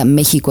 bajista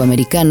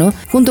mexicoamericano,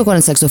 junto con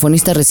el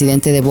saxofonista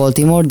residente de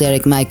Baltimore,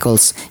 Derek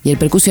Michaels, y el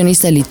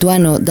percusionista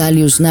lituano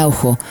Dalius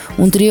Noaho,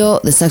 un trío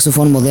de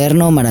saxofón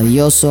moderno,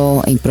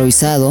 maravilloso e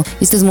improvisado.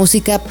 Esta es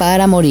música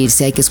para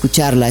morirse, hay que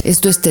escucharla.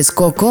 Esto es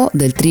Texcoco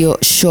del Trio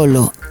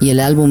Xolo y el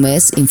álbum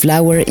es In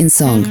Flower, In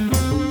Song.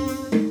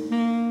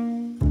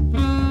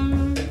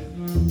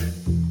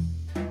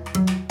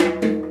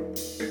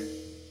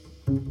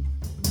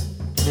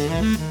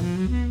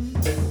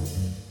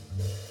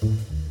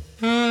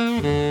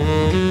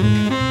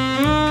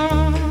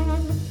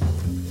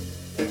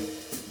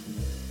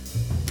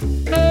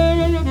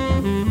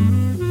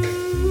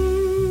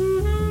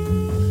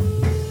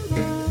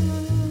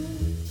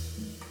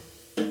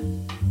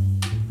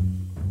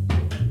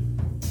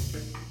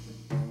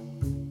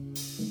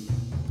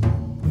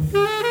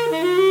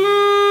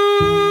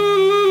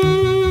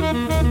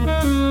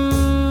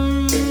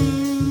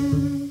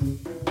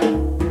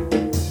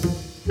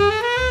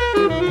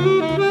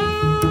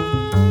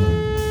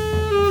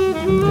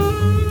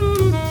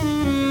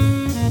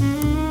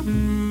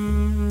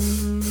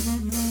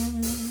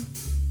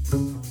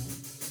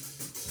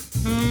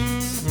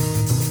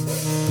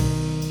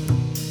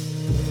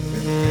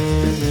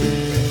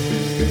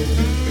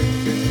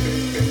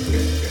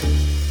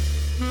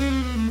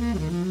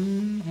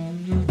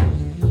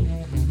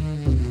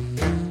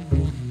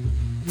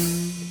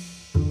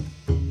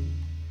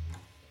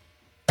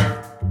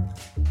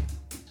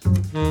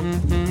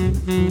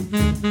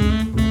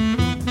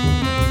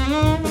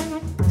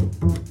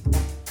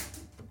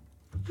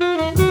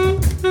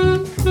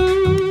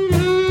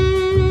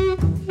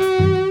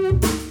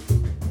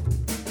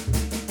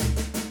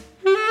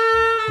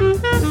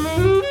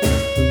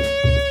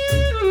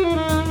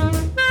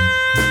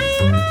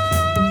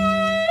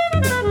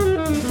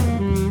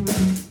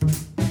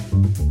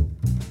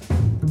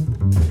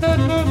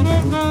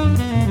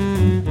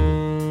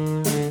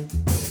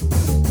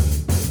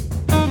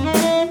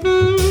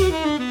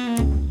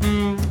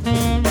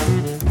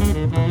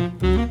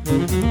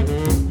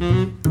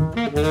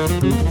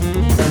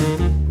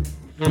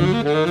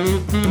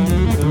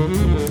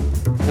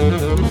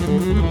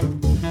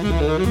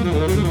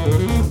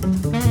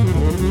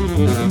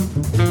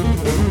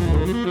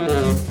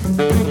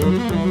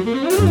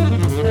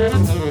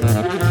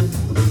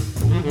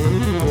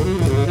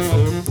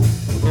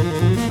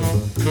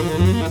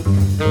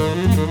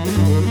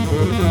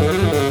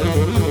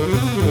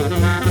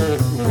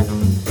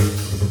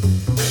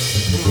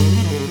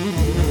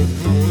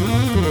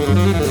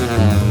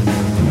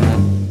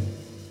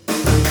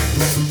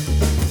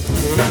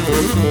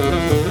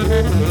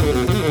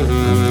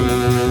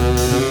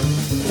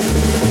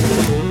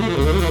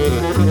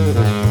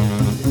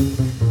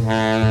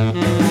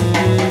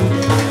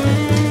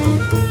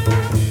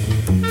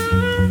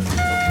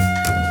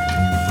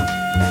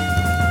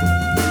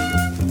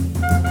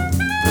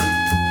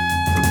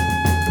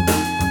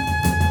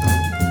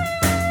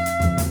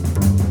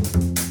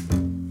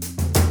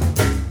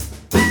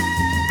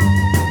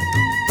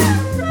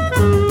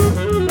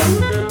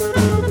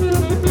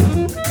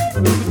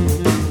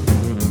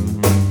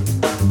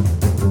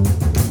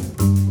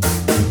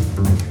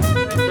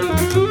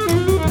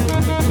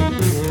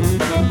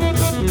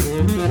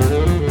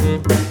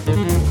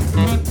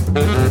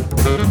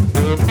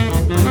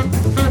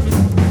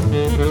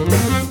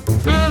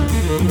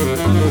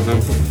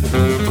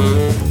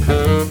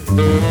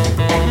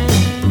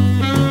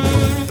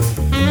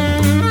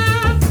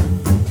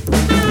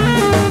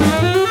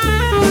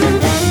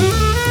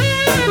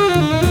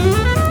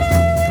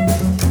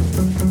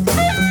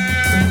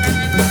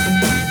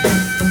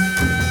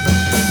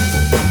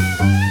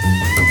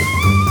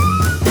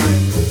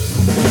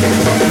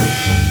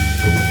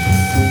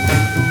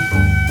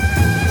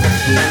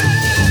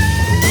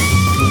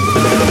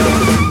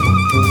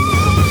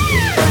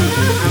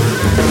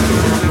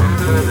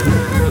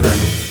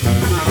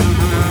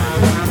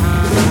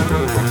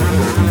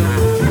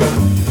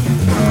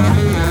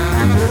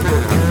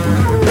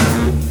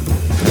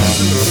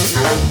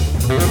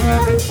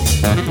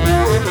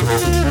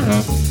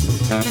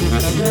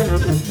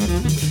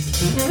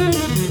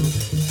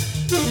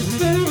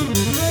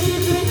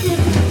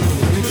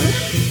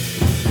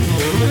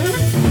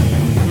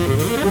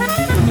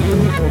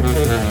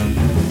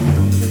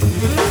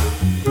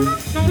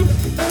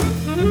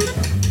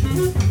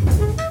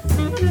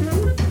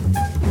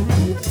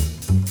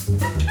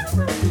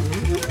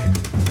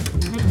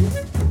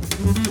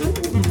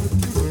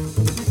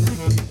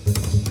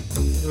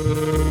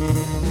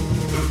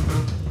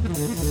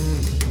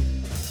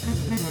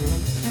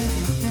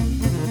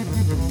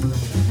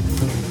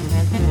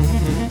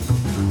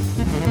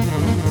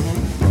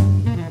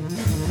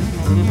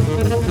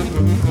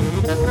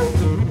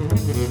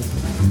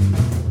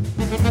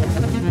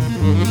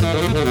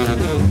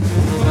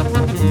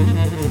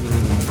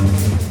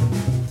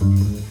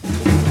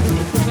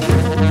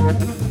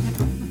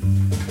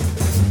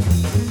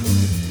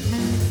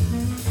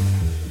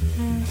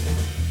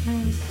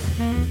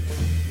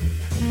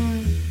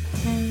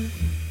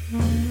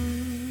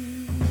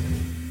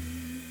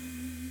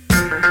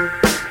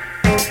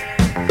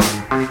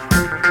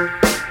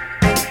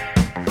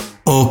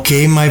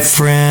 Okay, my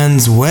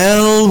friends,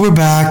 well, we're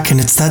back, and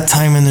it's that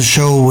time in the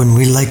show when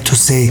we like to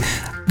say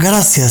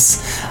gracias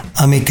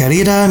a mi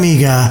querida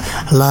amiga,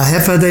 la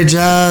jefa de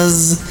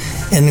jazz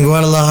en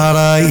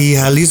Guadalajara y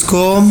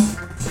Jalisco,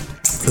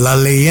 la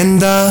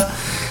leyenda,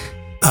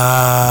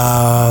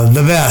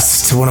 the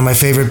best, one of my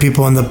favorite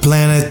people on the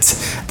planet,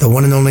 the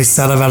one and only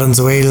Sara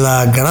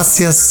Valenzuela.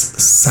 Gracias,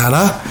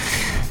 Sara.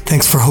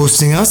 Thanks for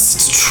hosting us.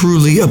 It's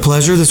truly a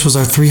pleasure. This was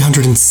our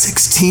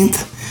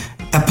 316th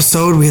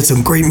episode. We had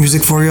some great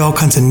music for you, all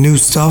kinds of new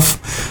stuff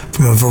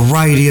from a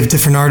variety of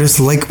different artists,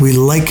 like we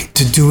like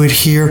to do it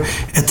here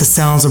at the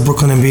Sounds of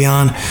Brooklyn and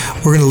Beyond.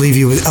 We're going to leave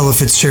you with Ella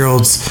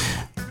Fitzgerald's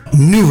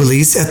new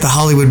release at the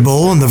Hollywood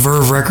Bowl on the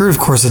Verve record. Of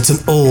course, it's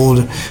an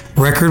old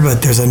record,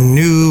 but there's a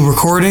new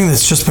recording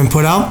that's just been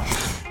put out.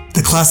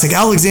 The classic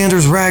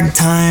Alexander's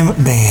Ragtime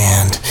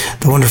Band,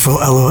 the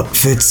wonderful Ella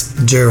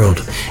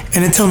Fitzgerald.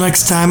 And until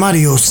next time,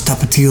 adios,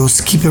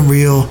 tapatios. Keep it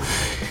real.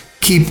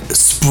 Keep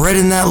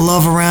spreading that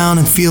love around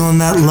and feeling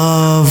that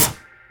love.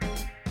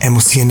 And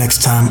we'll see you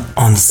next time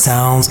on the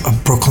Sounds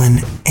of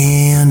Brooklyn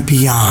and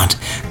Beyond.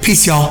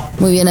 Peace, y'all.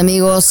 Muy bien,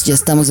 amigos, ya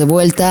estamos de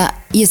vuelta.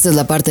 Y esta es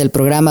la parte del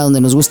programa donde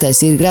nos gusta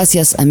decir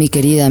gracias a mi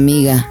querida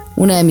amiga,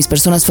 una de mis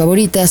personas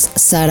favoritas,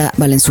 Sara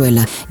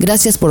Valenzuela.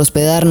 Gracias por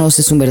hospedarnos,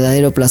 es un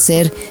verdadero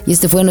placer y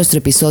este fue nuestro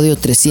episodio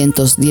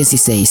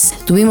 316.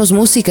 Tuvimos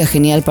música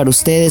genial para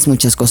ustedes,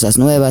 muchas cosas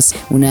nuevas,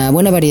 una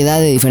buena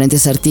variedad de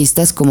diferentes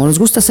artistas, como nos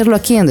gusta hacerlo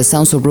aquí en The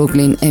Sounds of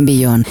Brooklyn and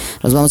Beyond.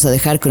 Los vamos a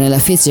dejar con Ella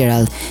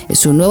Fitzgerald.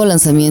 Es un nuevo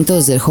lanzamiento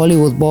desde el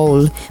Hollywood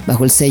Bowl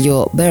bajo el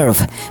sello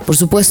Verve. Por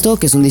supuesto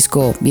que es un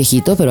disco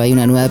viejito, pero hay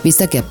una nueva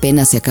pista que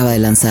apenas se acaba de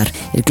lanzar.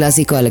 El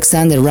clásico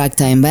Alexander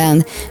Ragtime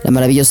Band, la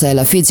maravillosa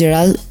Ella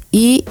Fitzgerald.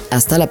 Y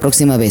hasta la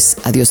próxima vez.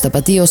 Adiós,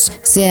 tapatíos.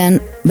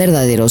 Sean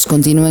verdaderos.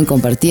 Continúen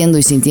compartiendo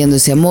y sintiendo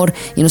ese amor.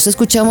 Y nos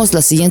escuchamos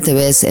la siguiente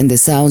vez en The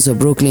Sounds of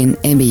Brooklyn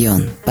and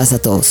Beyond. Paz a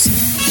todos.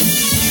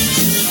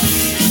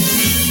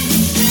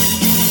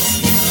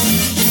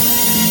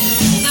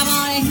 Come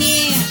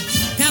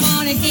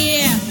on in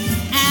here.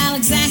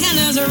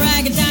 Alexander's a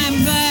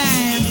ragtime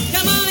band.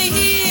 Come on in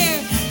here.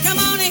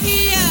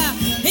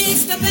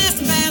 It's the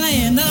best band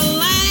in the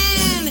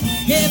land.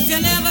 If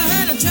you never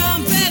heard a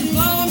trumpet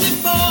blown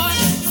before,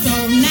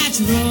 so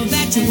natural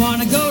that you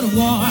wanna go to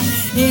war.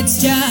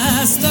 It's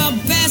just the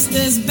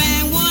bestest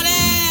band one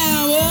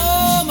am.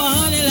 Oh, my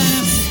honey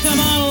lamb, come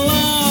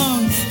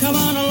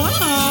on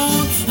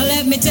along.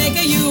 Let me take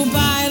you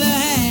by the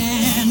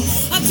hand.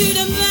 Up to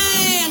the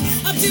man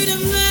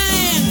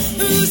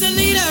who's the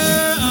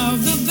leader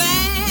of the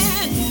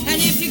band. And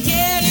if you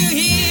care to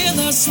hear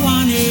the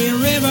Swanee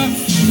River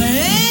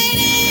played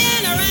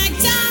in a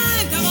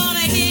ragtime, come on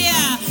in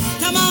here.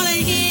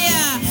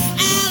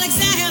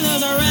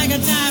 Alexander's a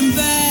ragtime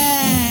band.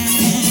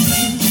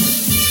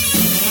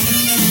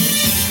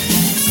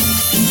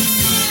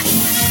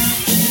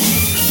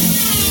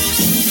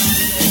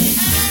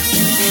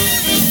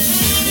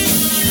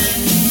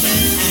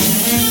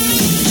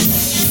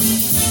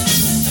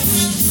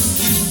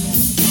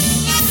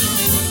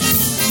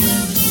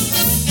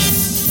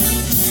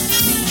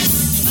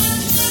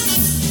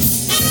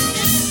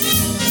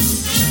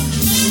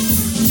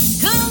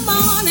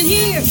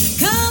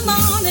 Come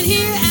on in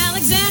here,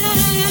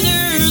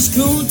 Alexander's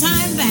cool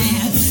time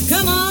band.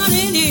 Come on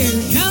in here.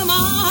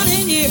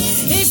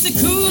 It's the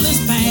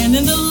coolest band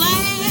in the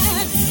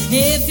land.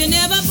 If you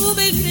never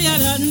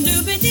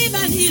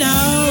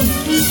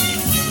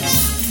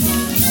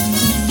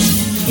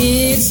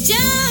it's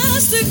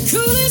just the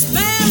coolest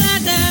band I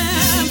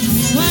done.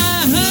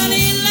 Why,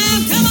 honey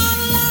lamb, come on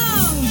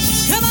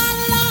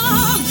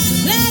along.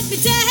 Let me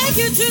take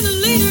you to the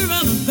leader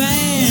of the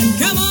band.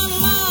 Come on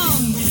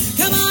along.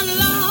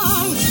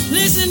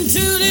 Listen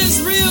to this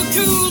real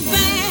cool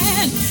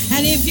band.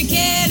 And if you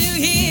care to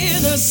hear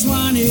the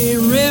Swanee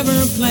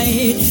River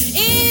played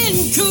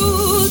in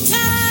cool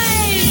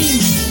time,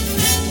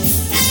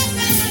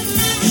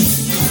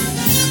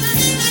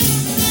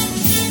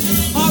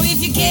 or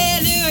if you care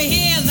to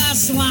hear the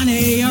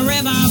Swanee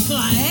River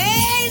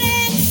played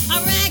in a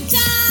ragtime,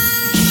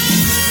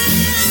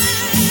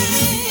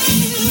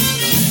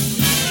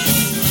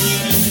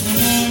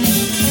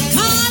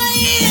 call it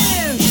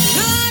here.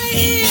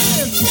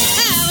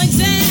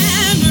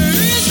 Alexander's ragtime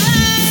band.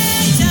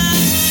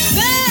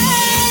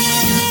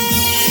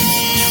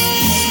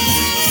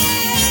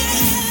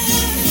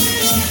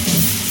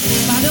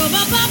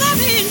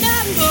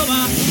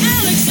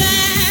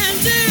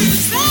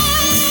 Alexander's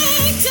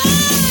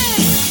ragtime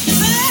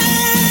band.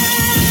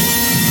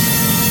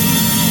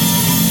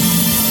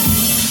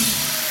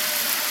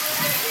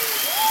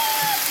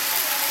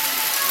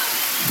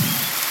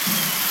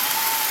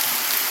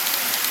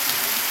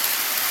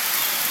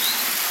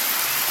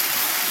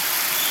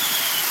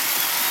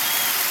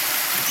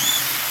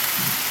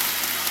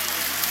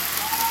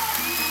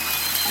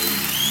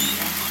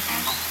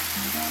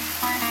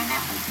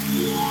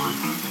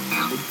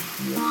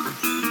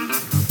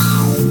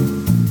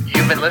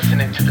 You've been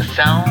listening to the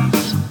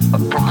Sounds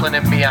of Brooklyn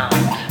and Beyond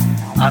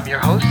I'm your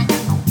host,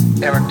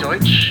 Eric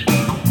Deutsch,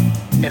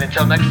 and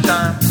until next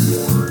time,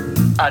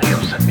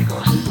 adios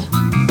amigos.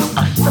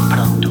 Hasta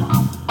pronto.